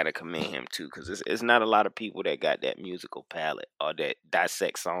gotta commend him too, because it's not a lot of people that got that musical palette or that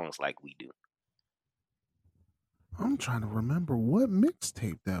dissect songs like we do. I'm trying to remember what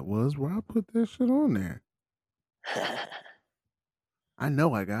mixtape that was where I put that shit on there. I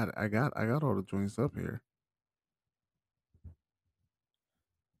know I got it. I got all the joints up here.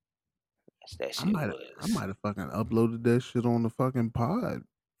 That shit I might have fucking uploaded that shit on the fucking pod.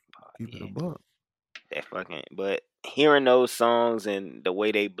 Keep it a buck. That fucking, but hearing those songs and the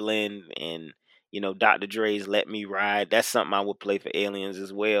way they blend, and Dr. Dre's "Let Me Ride," that's something I would play for Aliens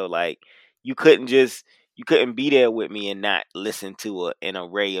as well. Like you couldn't be there with me and not listen to an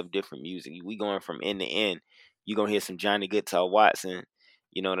array of different music. We going from end to end. You gonna hear some Johnny Guitar Watson.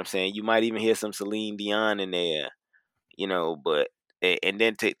 You know what I'm saying? You might even hear some Celine Dion in there. But and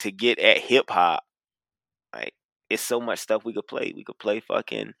then to get at hip hop, like it's so much stuff we could play. We could play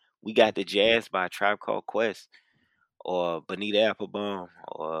fucking We Got the Jazz by Tribe Called Quest, or Bonita Applebaum,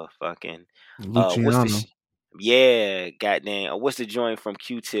 or fucking Luciano. yeah, goddamn. What's the joint from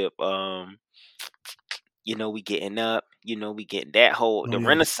Q-Tip? We getting up. We getting that whole the Oh, yeah.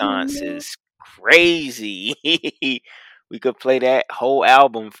 Renaissance is crazy. We could play that whole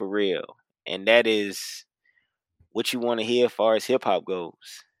album for real, and that is what you want to hear as far as hip hop goes.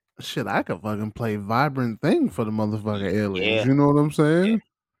 Shit, I could fucking play Vibrant Thing for the motherfucking aliens. Yeah. You know what I'm saying?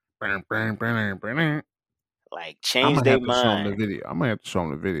 Like I change might their have to show them the mind. video. I might have to show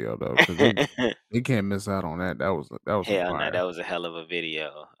them the video though, because they can't miss out on that. That was a Hell no, fire. that was a hell of a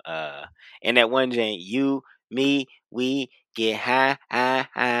video. And that one Jane, you, me, we get high, high,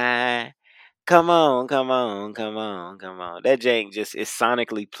 high. Come on, come on, come on, come on. That Jane just is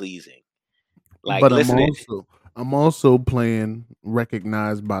sonically pleasing. Like But listen to I'm also playing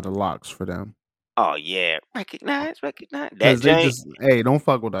Recognized by the Locks for them. Oh yeah, recognize that Because they Jane. just, hey, don't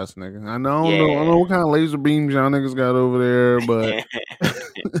fuck with us, nigga. I know what kind of laser beams y'all niggas got over there, but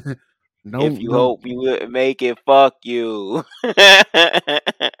If you hope you wouldn't make it, fuck you.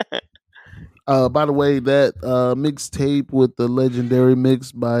 By the way, that mixtape with the legendary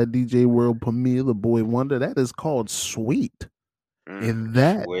mix by DJ World Premier, the Boy Wonder, that is called Sweet. And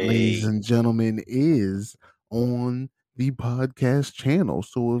that, ladies and gentlemen, is on the podcast channel.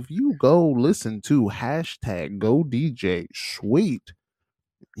 So if you go listen to #GoDJ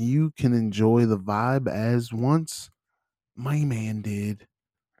you can enjoy the vibe as once my man did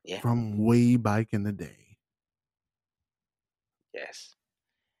from way back in the day. Yes.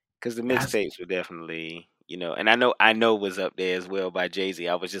 Because the mixtapes were definitely, and I know was up there as well by Jay-Z.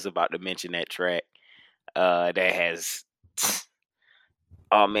 I was just about to mention that track. That has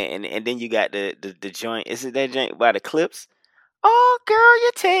oh man, and then you got the joint. Is it that joint by the Clips? Oh girl,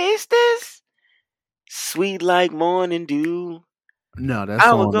 you taste this sweet like morning dew. No, that's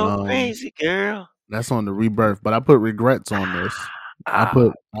I on would go crazy, girl. That's on the Rebirth, but I put Regrets on this. I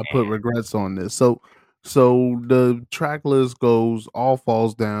put Regrets on this. So the track list goes All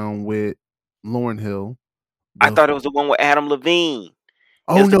Falls Down with Lauryn Hill. I thought it was the one with Adam Levine.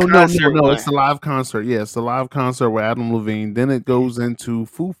 Oh no, it's a live concert. Yeah, it's a live concert with Adam Levine. Then it goes into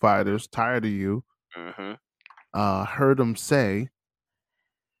Foo Fighters, Tired of You. Heard 'Em Say,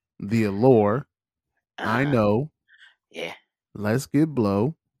 The Allure, I Know. Yeah. Let's Get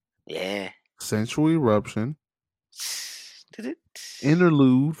Blow. Yeah. Sensual Eruption.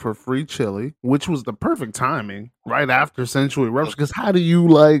 Interlude for Free Chili, which was the perfect timing right after Sensual Eruption. Because how do you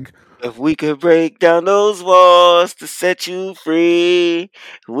like? If we could break down those walls to set you free,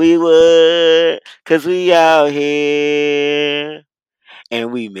 we would. Because we out here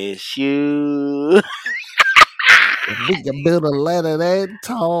and we miss you. If we can build a ladder that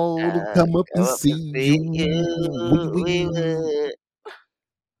tall to come up and see you, we would.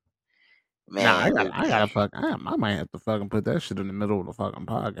 Man, I might have to fucking put that shit in the middle of the fucking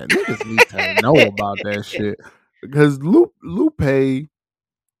podcast. Niggas need to know about that shit because Lupe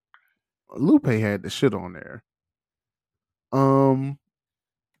had the shit on there.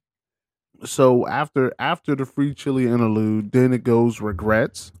 So after the Free Chili interlude, then it goes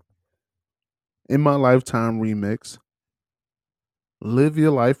Regrets, In My Lifetime remix, Live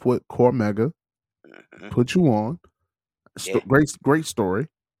Your Life with Cormega, Put You On, great story.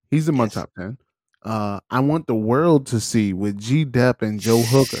 He's in my top 10. I Want the World to See with G Dep and Joe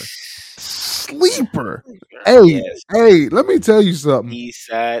Hooker. Sleeper. Hey, let me tell you something. East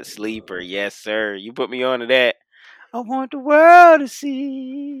Side Sleeper, yes sir. You put me on to that. I want the world to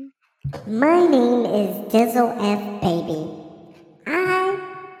see. My name is Dizzle F Baby. I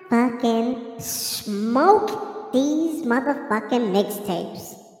fucking smoke these motherfucking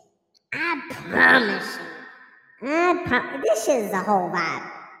mixtapes. I promise you. This shit is a whole vibe.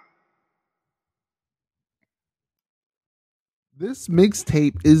 This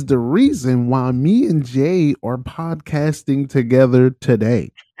mixtape is the reason why me and Jay are podcasting together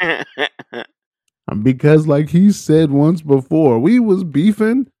today. Because like he said once before, we was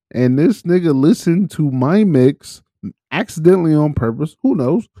beefing and this nigga listened to my mix accidentally on purpose, who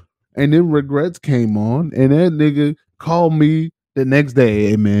knows? And then Regrets came on and that nigga called me the next day,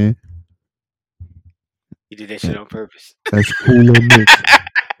 hey man. You did that shit on purpose. That's a cool little mix.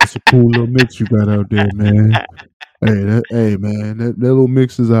 That's a cool little mix you got out there, man. Hey man, that little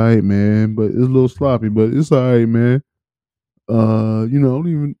mix is alright, man, but it's a little sloppy, but it's alright, man. Hey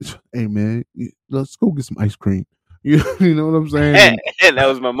man, let's go get some ice cream. You know what I'm saying? That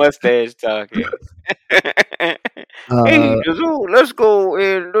was my mustache talking. Hey, let's go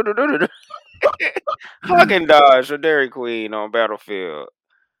and fucking dodge a Dairy Queen on Battlefield.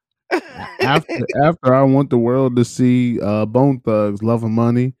 after I Want the World to See, Bone Thugs, Love and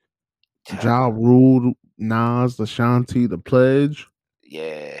Money, Ja Rule, Nas, Ashanti, The Pledge,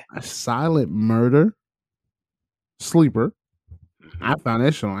 yeah, Silent Murder, Sleeper, I found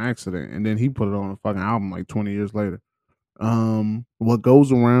that shit on accident, and then he put it on a fucking album like 20 years later. What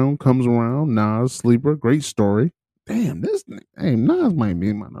goes around comes around. Nas, Sleeper, great story. Damn, Nas might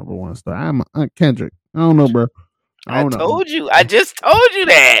be my number one star. I'm Kendrick. I don't know, bro. I told you. I just told you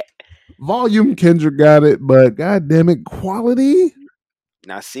that. Volume, Kendrick got it, but goddamn it, quality.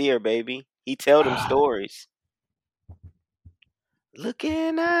 Nasir, baby, he tell them stories.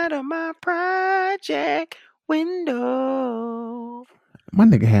 Looking out of my project window. My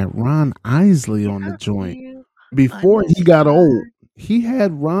nigga had Ron Isley on the joint before he got old. He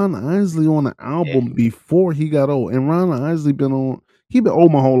had Ron Isley on the album before he got old, and Ron Isley been old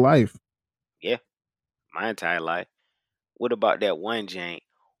my whole life. Yeah, my entire life. What about that one jank?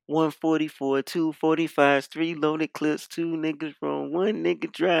 144, 245s, 3 loaded clips, 2 niggas from 1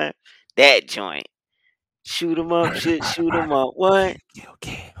 nigga drive. That joint. Shoot 'em up, shit, shoot 'em up. What?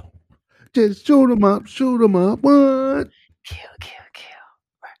 Kill. Just shoot 'em up, what? Kill.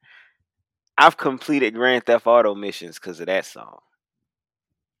 I've completed Grand Theft Auto missions because of that song.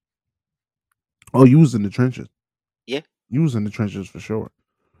 Oh, you was in the trenches. Yeah. You was in the trenches for sure.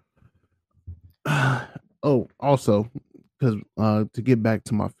 Oh, also, because to get back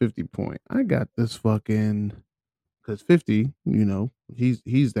to my 50 point, I got this fucking, because 50, you know,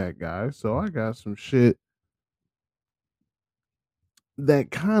 he's that guy. So I got some shit that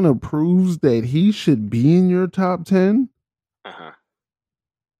kind of proves that he should be in your top 10. Uh-huh.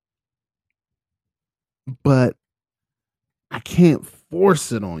 But I can't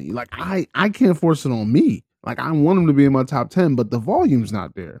force it on you. Like I can't force it on me. Like I want him to be in my top 10, but the volume's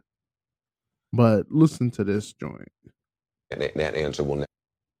not there. But listen to this joint. That answer will never.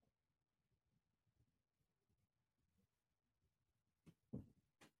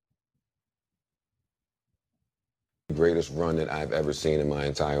 Greatest run that I've ever seen in my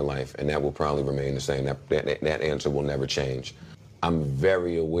entire life, and that will probably remain the same. That answer will never change. I'm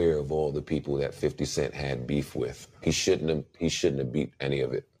very aware of all the people that 50 Cent had beef with. He shouldn't have beat any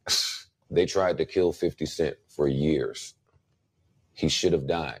of it. They tried to kill 50 Cent for years. He should have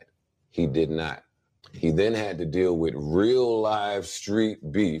died. He did not. He then had to deal with real live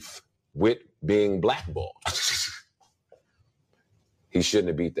street beef with being blackballed. He shouldn't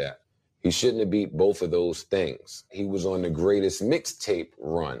have beat that. He shouldn't have beat both of those things. He was on the greatest mixtape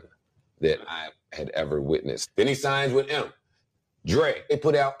run that I had ever witnessed. Then he signs with M. Dre, they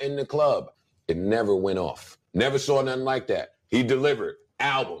put out In the Club. It never went off. Never saw nothing like that. He delivered.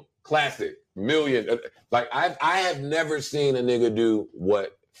 Album, classic, million. Like I have never seen a nigga do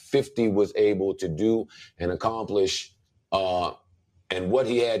what 50 was able to do and accomplish, and what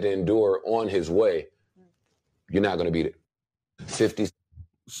he had to endure on his way. You're not gonna beat it. 50.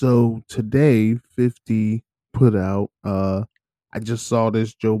 So today, 50 put out, I just saw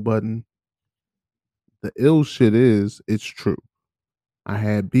this Joe Budden. The ill shit is, it's true. I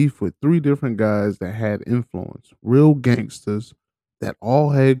had beef with 3 different guys that had influence, real gangsters that all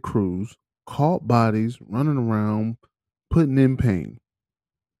had crews, caught bodies, running around, putting in pain.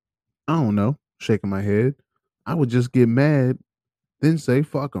 I don't know, shaking my head. I would just get mad, then say,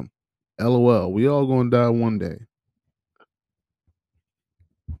 fuck them. LOL, we all gonna die one day.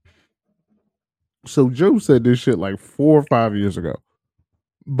 So Joe said this shit like 4 or 5 years ago.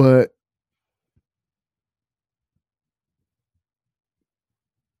 But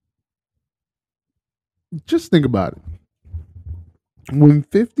just think about it. When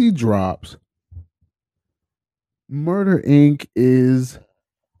 50 drops, Murder Inc. is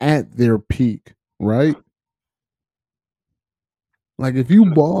at their peak, right? Like if you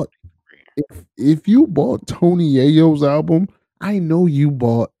bought Tony Yayo's album, I know you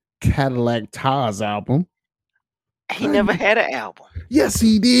bought Cadillac Ta's album. He never had an album. Yes,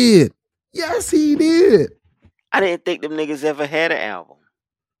 he did. I didn't think them niggas ever had an album.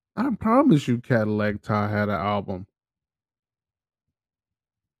 I promise you Cadillac Ta had an album.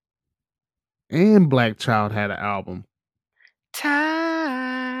 And Black Child had an album.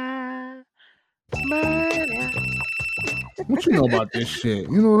 Time. What you know about this shit?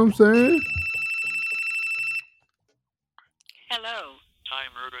 You know what I'm saying? Hello. Hi,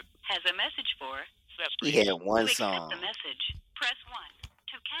 Murder. Has a message for. He had one song. The message. Press 1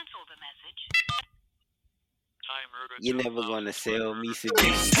 to cancel the message. Hi, Murder. You're never gonna sell me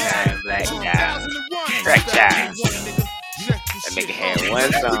seduce time, Black Child. Black Child. That nigga had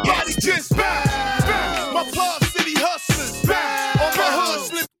one song.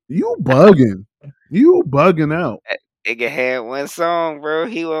 You bugging. You bugging out. That nigga had one song, bro.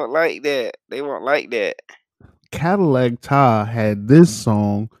 He won't like that. They won't like that. Cadillac Ta had this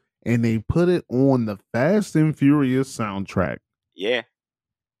song, and they put it on the Fast and Furious soundtrack. Yeah.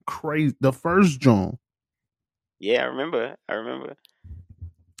 Crazy. The first John. Yeah, I remember.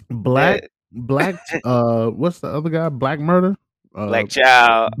 Black, That what's the other guy? Black Murder, Black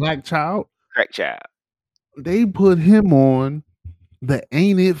Child, Black Child. Crack Child. They put him on the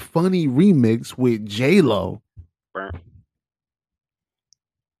Ain't It Funny remix with J-Lo. Burn.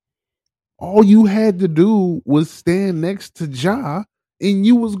 All you had to do was stand next to Ja, and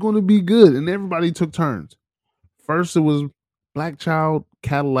you was going to be good. And everybody took turns. First, it was Black Child,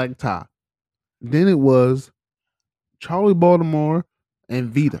 Cadillac Ty. Then it was Charlie Baltimore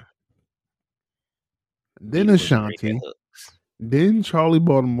and Vita. Then Vita was great at Ashanti. hooks. Then Charlie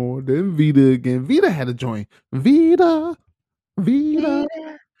Baltimore. Then Vita again. Vita had a joint. Vita. Do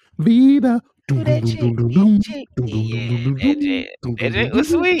Vita. that chick. Yeah, that shit was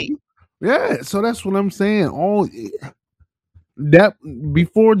sweet. Yeah, so that's what I'm saying. All that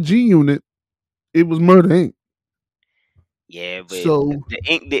before G Unit, it was Murder Inc. Yeah, but So the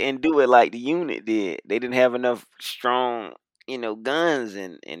Ink didn't do it like the Unit did. They didn't have enough strong, guns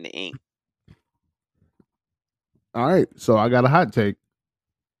in the Ink. all right, so I got a hot take.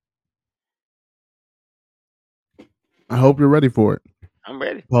 I hope you're ready for it. I'm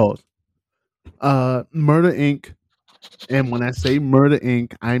ready. Pause. Murder Inc. And when I say Murder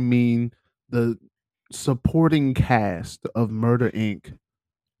Inc., I mean the supporting cast of Murder Inc.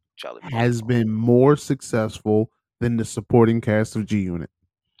 Charlie has been more successful than the supporting cast of G Unit.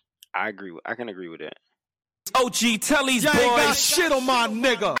 I can agree with that. OG, tell these boys shit on my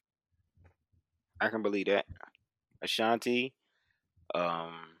nigga. I can believe that. Ashanti, Ja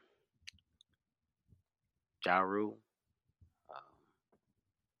Rule,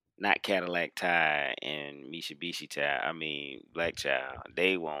 not Cadillac Ty and Mitsubishi Ty. I mean Black Child.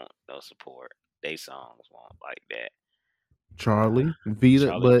 They want no support. They songs won't like that. Charlie, Vita,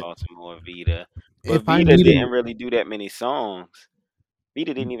 Charlie but Baltimore, Vita. But if I Vita need didn't a, really do that many songs.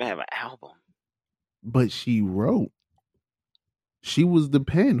 Vita didn't even have an album. but she wrote. She was the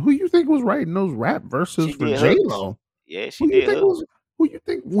pen. Who you think was writing those rap verses She for did J hooks. Lo? Yeah, she did hooks. Who you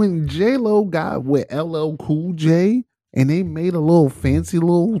think when J Lo got with LL Cool J and they made a little fancy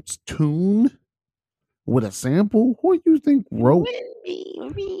little tune with a sample? Who you think wrote?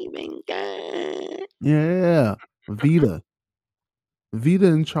 Yeah, Vita. Vita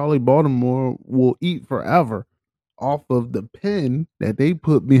and Charlie Baltimore will eat forever off of the pen that they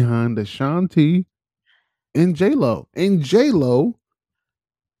put behind Ashanti and J-Lo. And J-Lo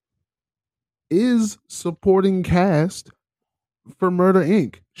is supporting cast for Murder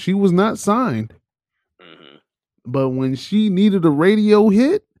Inc. She was not signed. Mm-hmm. But when she needed a radio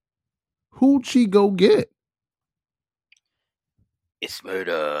hit, who'd she go get? It's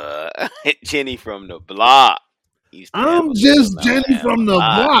Murder. Jenny from the block. I'm just Jenny from the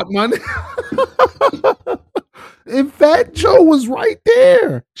block, man. And Fat Joe was right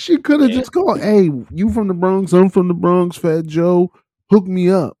there. She could have just called, hey, you from the Bronx, I'm from the Bronx, Fat Joe, hook me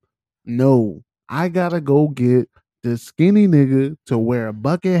up. No, I gotta go get the skinny nigga to wear a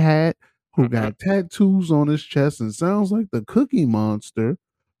bucket hat who got tattoos on his chest and sounds like the Cookie Monster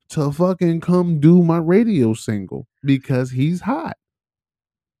to fucking come do my radio single because he's hot.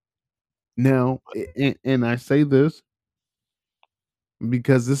 Now, and I say this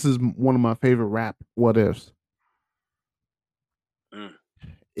because this is one of my favorite rap what ifs.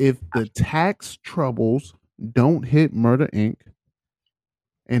 If the tax troubles don't hit Murder Inc.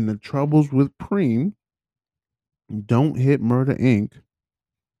 and the troubles with Preem don't hit Murder Inc.,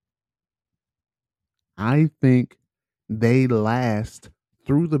 I think they last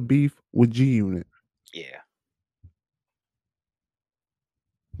through the beef with G Unit. Yeah.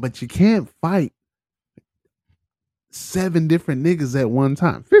 But you can't fight 7 different niggas at one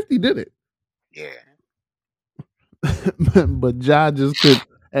time. 50 did it. Yeah. But Ja just could.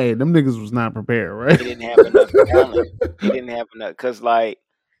 Hey, them niggas was not prepared, right? They didn't have enough talent. They didn't have enough. Because,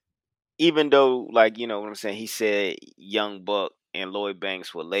 even though, what I'm saying, he said Young Buck and Lloyd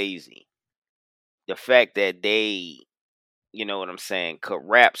Banks were lazy. The fact that they, could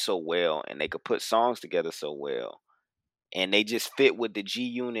rap so well and they could put songs together so well and they just fit with the G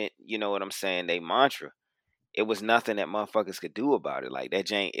Unit, they mantra. It was nothing that motherfuckers could do about it. Like that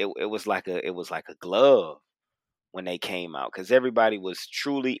Jane, it was like a glove when they came out because everybody was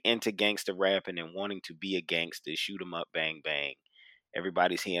truly into gangster rapping and wanting to be a gangster, shoot 'em up, bang bang.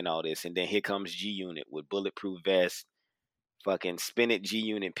 Everybody's hearing all this, and then here comes G Unit with bulletproof vests, fucking spin it G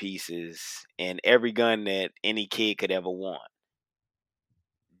Unit pieces, and every gun that any kid could ever want.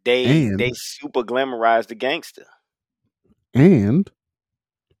 They super glamorized the gangster. And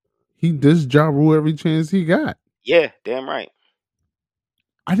he dissed Ja Rule every chance he got. Yeah, damn right.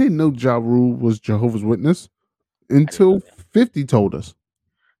 I didn't know Ja Rule was Jehovah's Witness until 50 told us.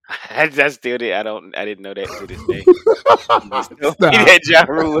 I still did. I didn't know that to this day. You just told me Stop. that Ja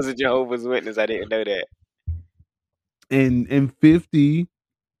Rule was a Jehovah's Witness. I didn't know that. And 50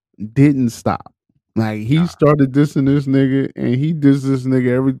 didn't stop. Like he started dissing this nigga, and he dissed this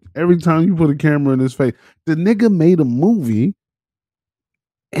nigga every time you put a camera in his face. The nigga made a movie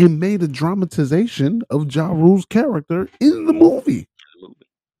and made a dramatization of Ja Rule's character in the movie.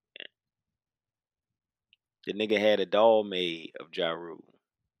 The nigga had a doll made of Ja Rule.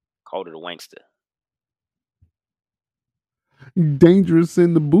 Called it a wankster. Dangerous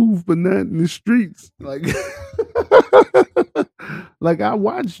in the booth, but not in the streets. Like, like I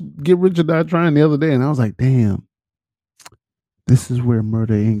watched Get Rich or Die Trying the other day, and I was like, damn, this is where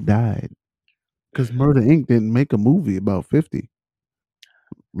Murder Inc. died. Because Murder Inc. didn't make a movie about 50.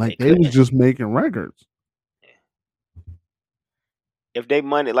 Like they was just making records. If they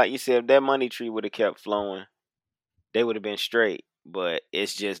money, like you said, if that money tree would have kept flowing, they would have been straight. But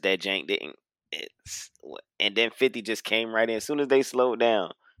it's just that jank didn't. And then 50 just came right in. As soon as they slowed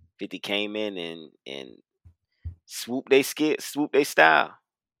down, 50 came in and swooped they style.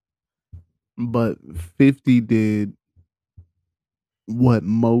 But 50 did what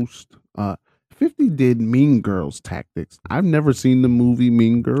most 50 did Mean Girls tactics. I've never seen the movie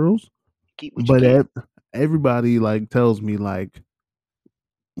Mean Girls, but everybody like tells me like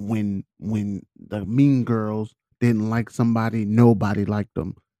when the Mean Girls didn't like somebody, nobody liked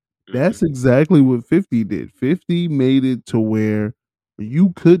them. That's exactly what 50 did. 50 made it to where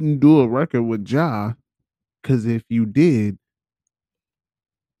you couldn't do a record with Ja, because if you did,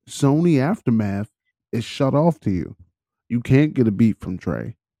 Sony Aftermath is shut off to you. You can't get a beat from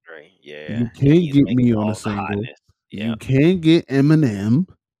Trey. Right, yeah. You can't get me on a single. You can't get Eminem.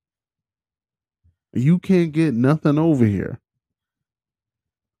 You can't get nothing over here.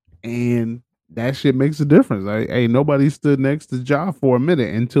 And that shit makes a difference. Hey, nobody stood next to Ja for a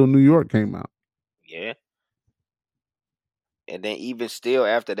minute until New York came out. Yeah. And then even still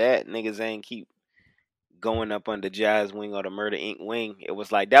after that, niggas ain't keep going up under Ja's wing or the Murder Inc. wing. It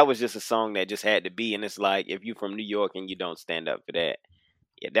was like that was just a song that just had to be. And it's like if you from New York and you don't stand up for that,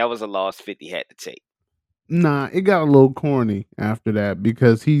 yeah, that was a loss 50 had to take. Nah, it got a little corny after that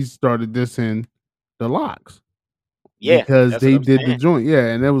because he started dissing the Locks. Yeah, because that's they what I'm did the saying. joint. Yeah,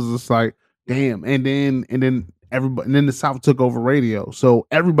 and it was just like, damn. And then everybody, and then the South took over radio, so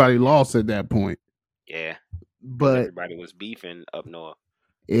everybody lost at that point. Yeah, but everybody was beefing up north.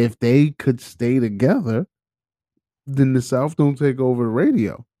 If they could stay together, then the South don't take over the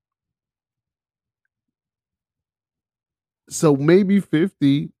radio. So maybe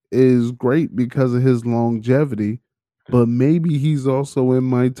 50 is great because of his longevity, but maybe he's also in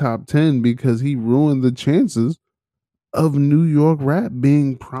my top 10 because he ruined the chances of New York rap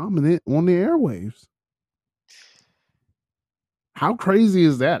being prominent on the airwaves. How crazy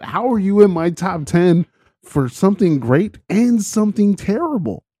is that? How are you in my top 10 for something great and something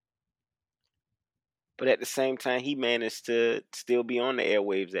terrible? But at the same time, he managed to still be on the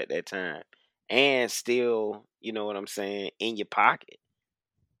airwaves at that time and still, you know what I'm saying, in your pocket.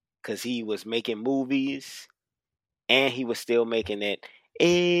 Because he was making movies and he was still making that,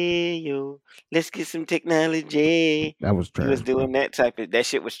 hey, yo, let's get some technology. That was trash. He was doing that type of, that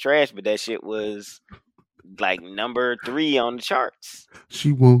shit was trash, but that shit was like number 3 on the charts.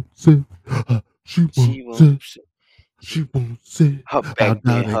 She won't sit. She won't sit. She won't sit. Her back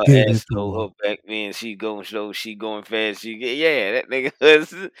bend, her ass low, her back bend, she going slow, she going fast. Yeah, that nigga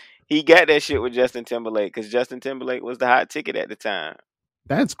was, he got that shit with Justin Timberlake because Justin Timberlake was the hot ticket at the time.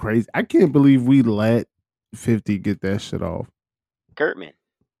 That's crazy. I can't believe we let 50 get that shit off. Kurtman.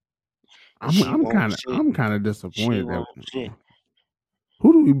 I'm kind of disappointed.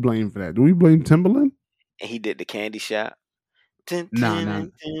 Who do we blame for that? Do we blame Timberland? And he did the Candy Shop. Nah.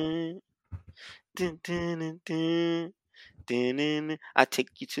 I take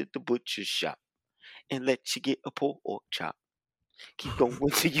you to the butcher shop and let you get a pork chop. Keep going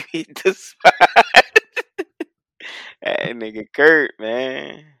till you hit the spot. That nigga Kurt,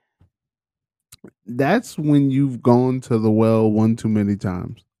 man. That's when you've gone to the well one too many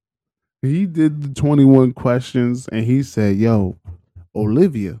times. He did the 21 questions and he said, yo,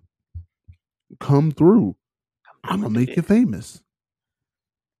 Olivia, come through. I'm going to make you famous.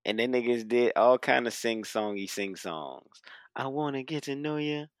 And then niggas did all kind of sing songs. I want to get to know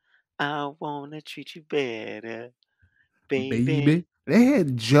you. I want to treat you better. Baby. They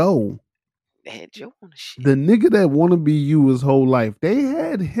had Joe. They had Joe on the shit. The nigga that want to be you his whole life. They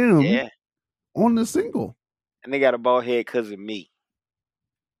had him on the single. And they got a bald head because of me.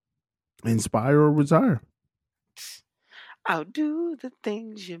 Inspire or retire. I'll do the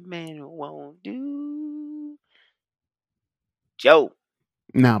things your man won't do. Joe.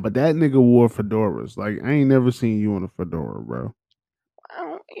 Nah, but that nigga wore fedoras. Like, I ain't never seen you in a fedora, bro.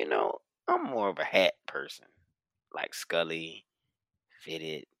 I'm more of a hat person. Like Scully,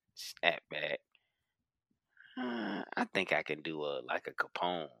 fitted, snapback. I think I can do a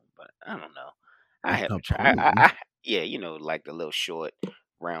Capone, but I don't know. I have to try. Like the little short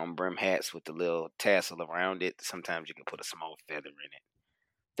round brim hats with the little tassel around it. Sometimes you can put a small feather in it.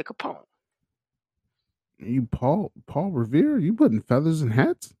 The Capone. You Paul Revere? You putting feathers in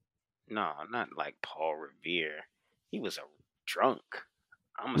hats? No, not like Paul Revere. He was a drunk.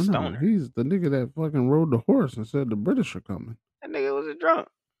 I'm a stoner. He's the nigga that fucking rode the horse and said the British are coming. That nigga was a drunk.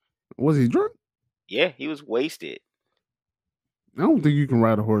 Was he drunk? Yeah, he was wasted. I don't think you can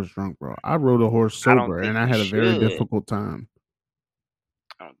ride a horse drunk, bro. I rode a horse sober and I had a very difficult time.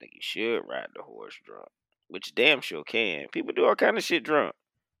 I don't think you should ride the horse drunk, which damn sure can. People do all kind of shit drunk.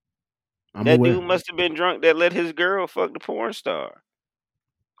 That dude must have been drunk that let his girl fuck the porn star.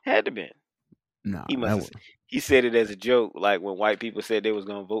 Had to been. Nah, he said it as a joke, like when white people said they was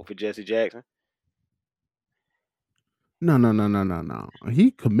gonna vote for Jesse Jackson. No. He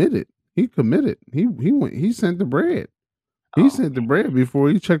committed. He went. He sent the bread. He sent the bread before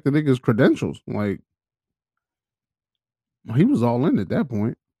he checked the nigga's credentials. Like, he was all in at that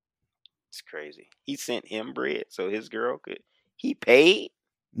point. It's crazy. He sent him bread so his girl could. He paid.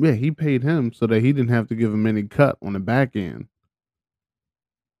 Yeah, he paid him so that he didn't have to give him any cut on the back end.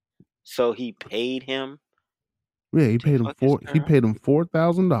 So he paid him. Yeah, he paid him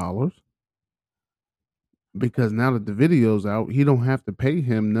 $4,000 because now that the video's out, he don't have to pay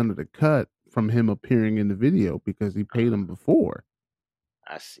him none of the cut from him appearing in the video because he paid him before.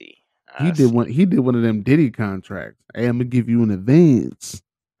 I see. He did one of them Diddy contracts. Hey, I'm gonna give you an advance.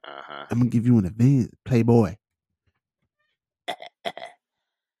 I'm gonna give you an advance, Playboy.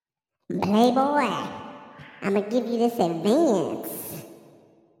 Playboy, I'm gonna give you this advance.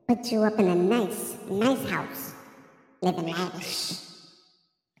 Put you up in a nice house.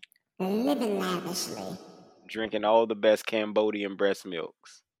 Living lavishly. Drinking all the best Cambodian breast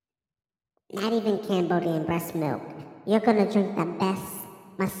milks. Not even Cambodian breast milk. You're gonna drink the best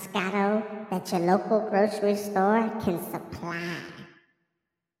Moscato that your local grocery store can supply.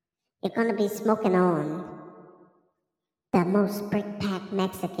 You're gonna be smoking on the most brick-packed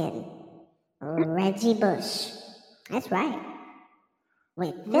Mexican, Reggie Bush. That's right.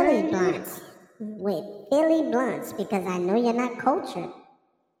 With Philly blunts. Because I know you're not cultured.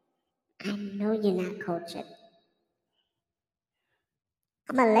 I'm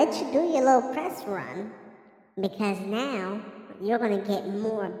gonna let you do your little press run because now you're gonna get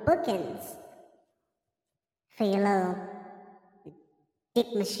more bookings for your little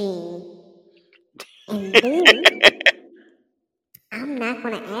dick machine. And then I'm not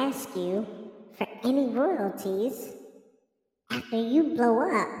gonna ask you for any royalties after you blow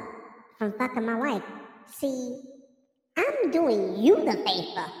up from fucking my wife. See, I'm doing you the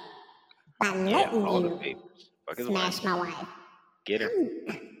favor by letting you smash my wife. Get her.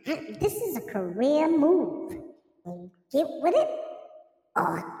 This is a career move. Get with it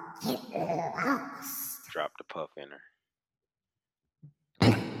or get lost. Drop the puff in her.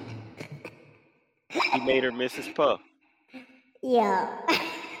 He made her Mrs. Puff. Yo.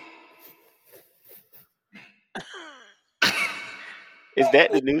 Is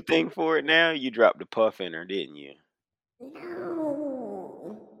that the new thing for it now? You dropped the puff in her, didn't you?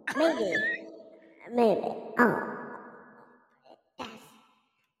 No. Maybe. Oh.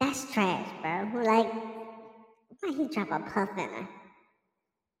 That's trash, bro. Like, why he drop a puff in her?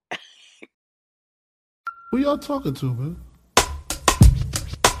 Who y'all talking to, man?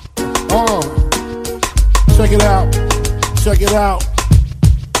 Check it out.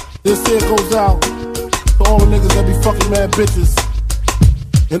 This here goes out to all the niggas that be fucking mad bitches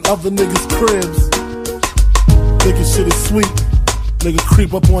in other niggas' cribs. Thinking shit is sweet. Nigga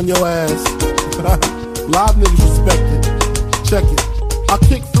creep up on your ass. Live niggas respect it. Check it. I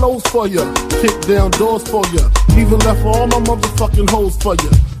kick flows for ya, kick down doors for ya, even left all my motherfucking hoes for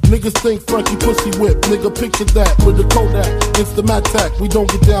ya. Niggas think Frankie pussy whip, nigga picture that with the Kodak, Instamatic, we don't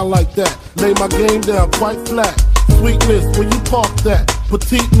get down like that. Lay my game down quite flat, sweetness when you park that,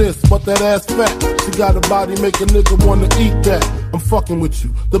 petiteness but that ass fat. She got a body make a nigga wanna eat that. I'm fucking with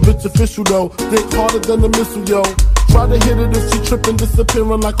you, the bitch official though, dick harder than the missile yo. Try to hit it if she trippin',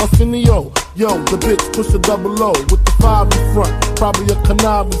 disappearing like Arsenio. Yo, the bitch push a double O with the 5 in front. Probably a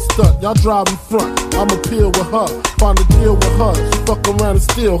conniving stunt, y'all drive in front. I'ma peel with her, find a deal with her. She fuck around and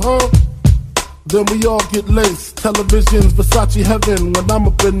steal, huh? Then we all get laced. Televisions, Versace heaven. When I'm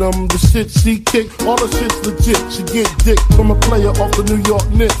up in them, the shit she kick, all the shit's legit. She get dick from a player off the New York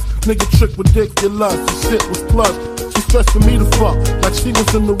Knicks. Nigga trick ridiculous, the shit was plush. She stressing me to fuck, like she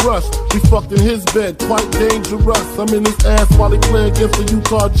was in the rush. We fucked in his bed, quite dangerous. I'm in his ass while he play against the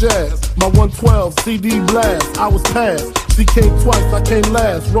Utah Jazz. My 112 CD blast, I was passed. She came twice, I came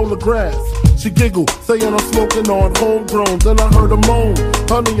last, roll the grass. She giggled, saying I'm smoking on homegrown. Then I heard her moan,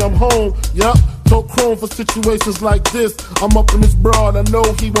 honey, I'm home. Yup, told Chrome for situations like this. I'm up in this broad, I know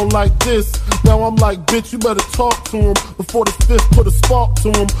he won't like this. Now I'm like, bitch, you better talk to him before the fifth put a spark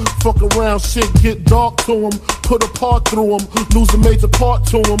to him. Fuck around, shit get dark to him. Put a part through him, lose a major part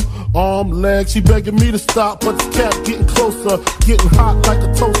to him. Arm, leg, she begging me to stop, but the cat getting closer, getting hot like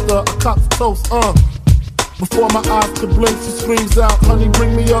a toaster. I cop the toast, Before my eyes could blink, she screams out, honey,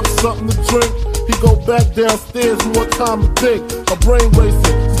 bring me up something to drink. He go back downstairs, more time to think. Her brain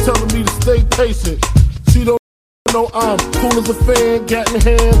racing, she's telling me to stay patient. She don't know I'm cool as a fan, gat in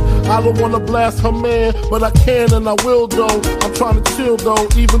hand. I don't wanna blast her man, but I can and I will though. I'm trying to chill though,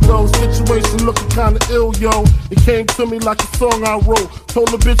 even though situation looking kinda ill, yo. It came to me like a song I wrote. Told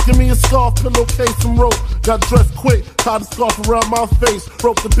the bitch, give me a scarf, pillowcase, and rope. Got dressed quick, tied the scarf around my face.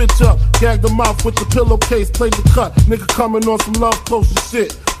 Roped the bitch up, gagged her mouth with the pillowcase. Played the cut, nigga coming on some love potion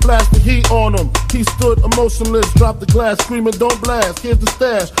shit. Flashed the heat on him, he stood emotionless. Dropped the glass, screaming, don't blast. Here's the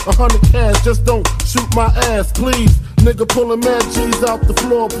stash, 100 cash, just don't shoot my ass, please. Nigga pulling mad G's out the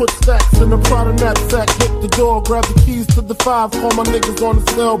floor, put stacks in the Prada knapsack, hit the door, grab the keys to the 5, call my niggas on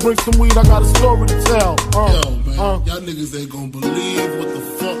the cell, bring some weed, I got a story to tell. Yo, man, y'all niggas ain't gonna believe what the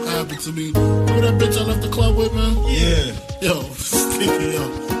fuck happened to me. Remember that bitch I left the club with, man? Yeah. Yo, sticky, yo.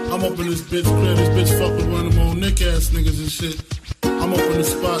 I'm up in this bitch crib, this bitch fuck with one of them old nick ass niggas and shit. I'm up in the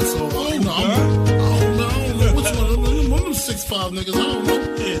spot, so I don't know which one of them 6'5" niggas, I don't know.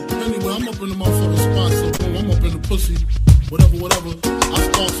 Yeah. Anyway, I'm up in the motherfucking spot, so boom, I'm up in the pussy, whatever. I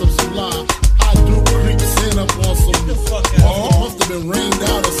sparks up some lie. I do creep sin up on some. Must have been rained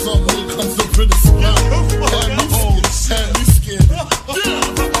out or something when it comes up in the spot. Had me scared. I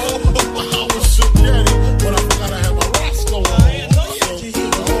was shook daddy, but I forgot I had my Roscoe on.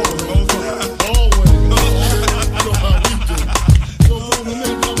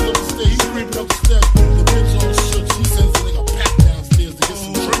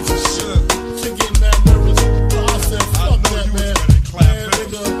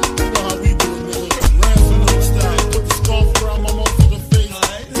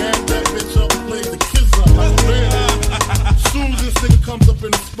 Comes up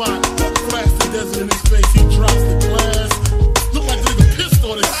in the spot.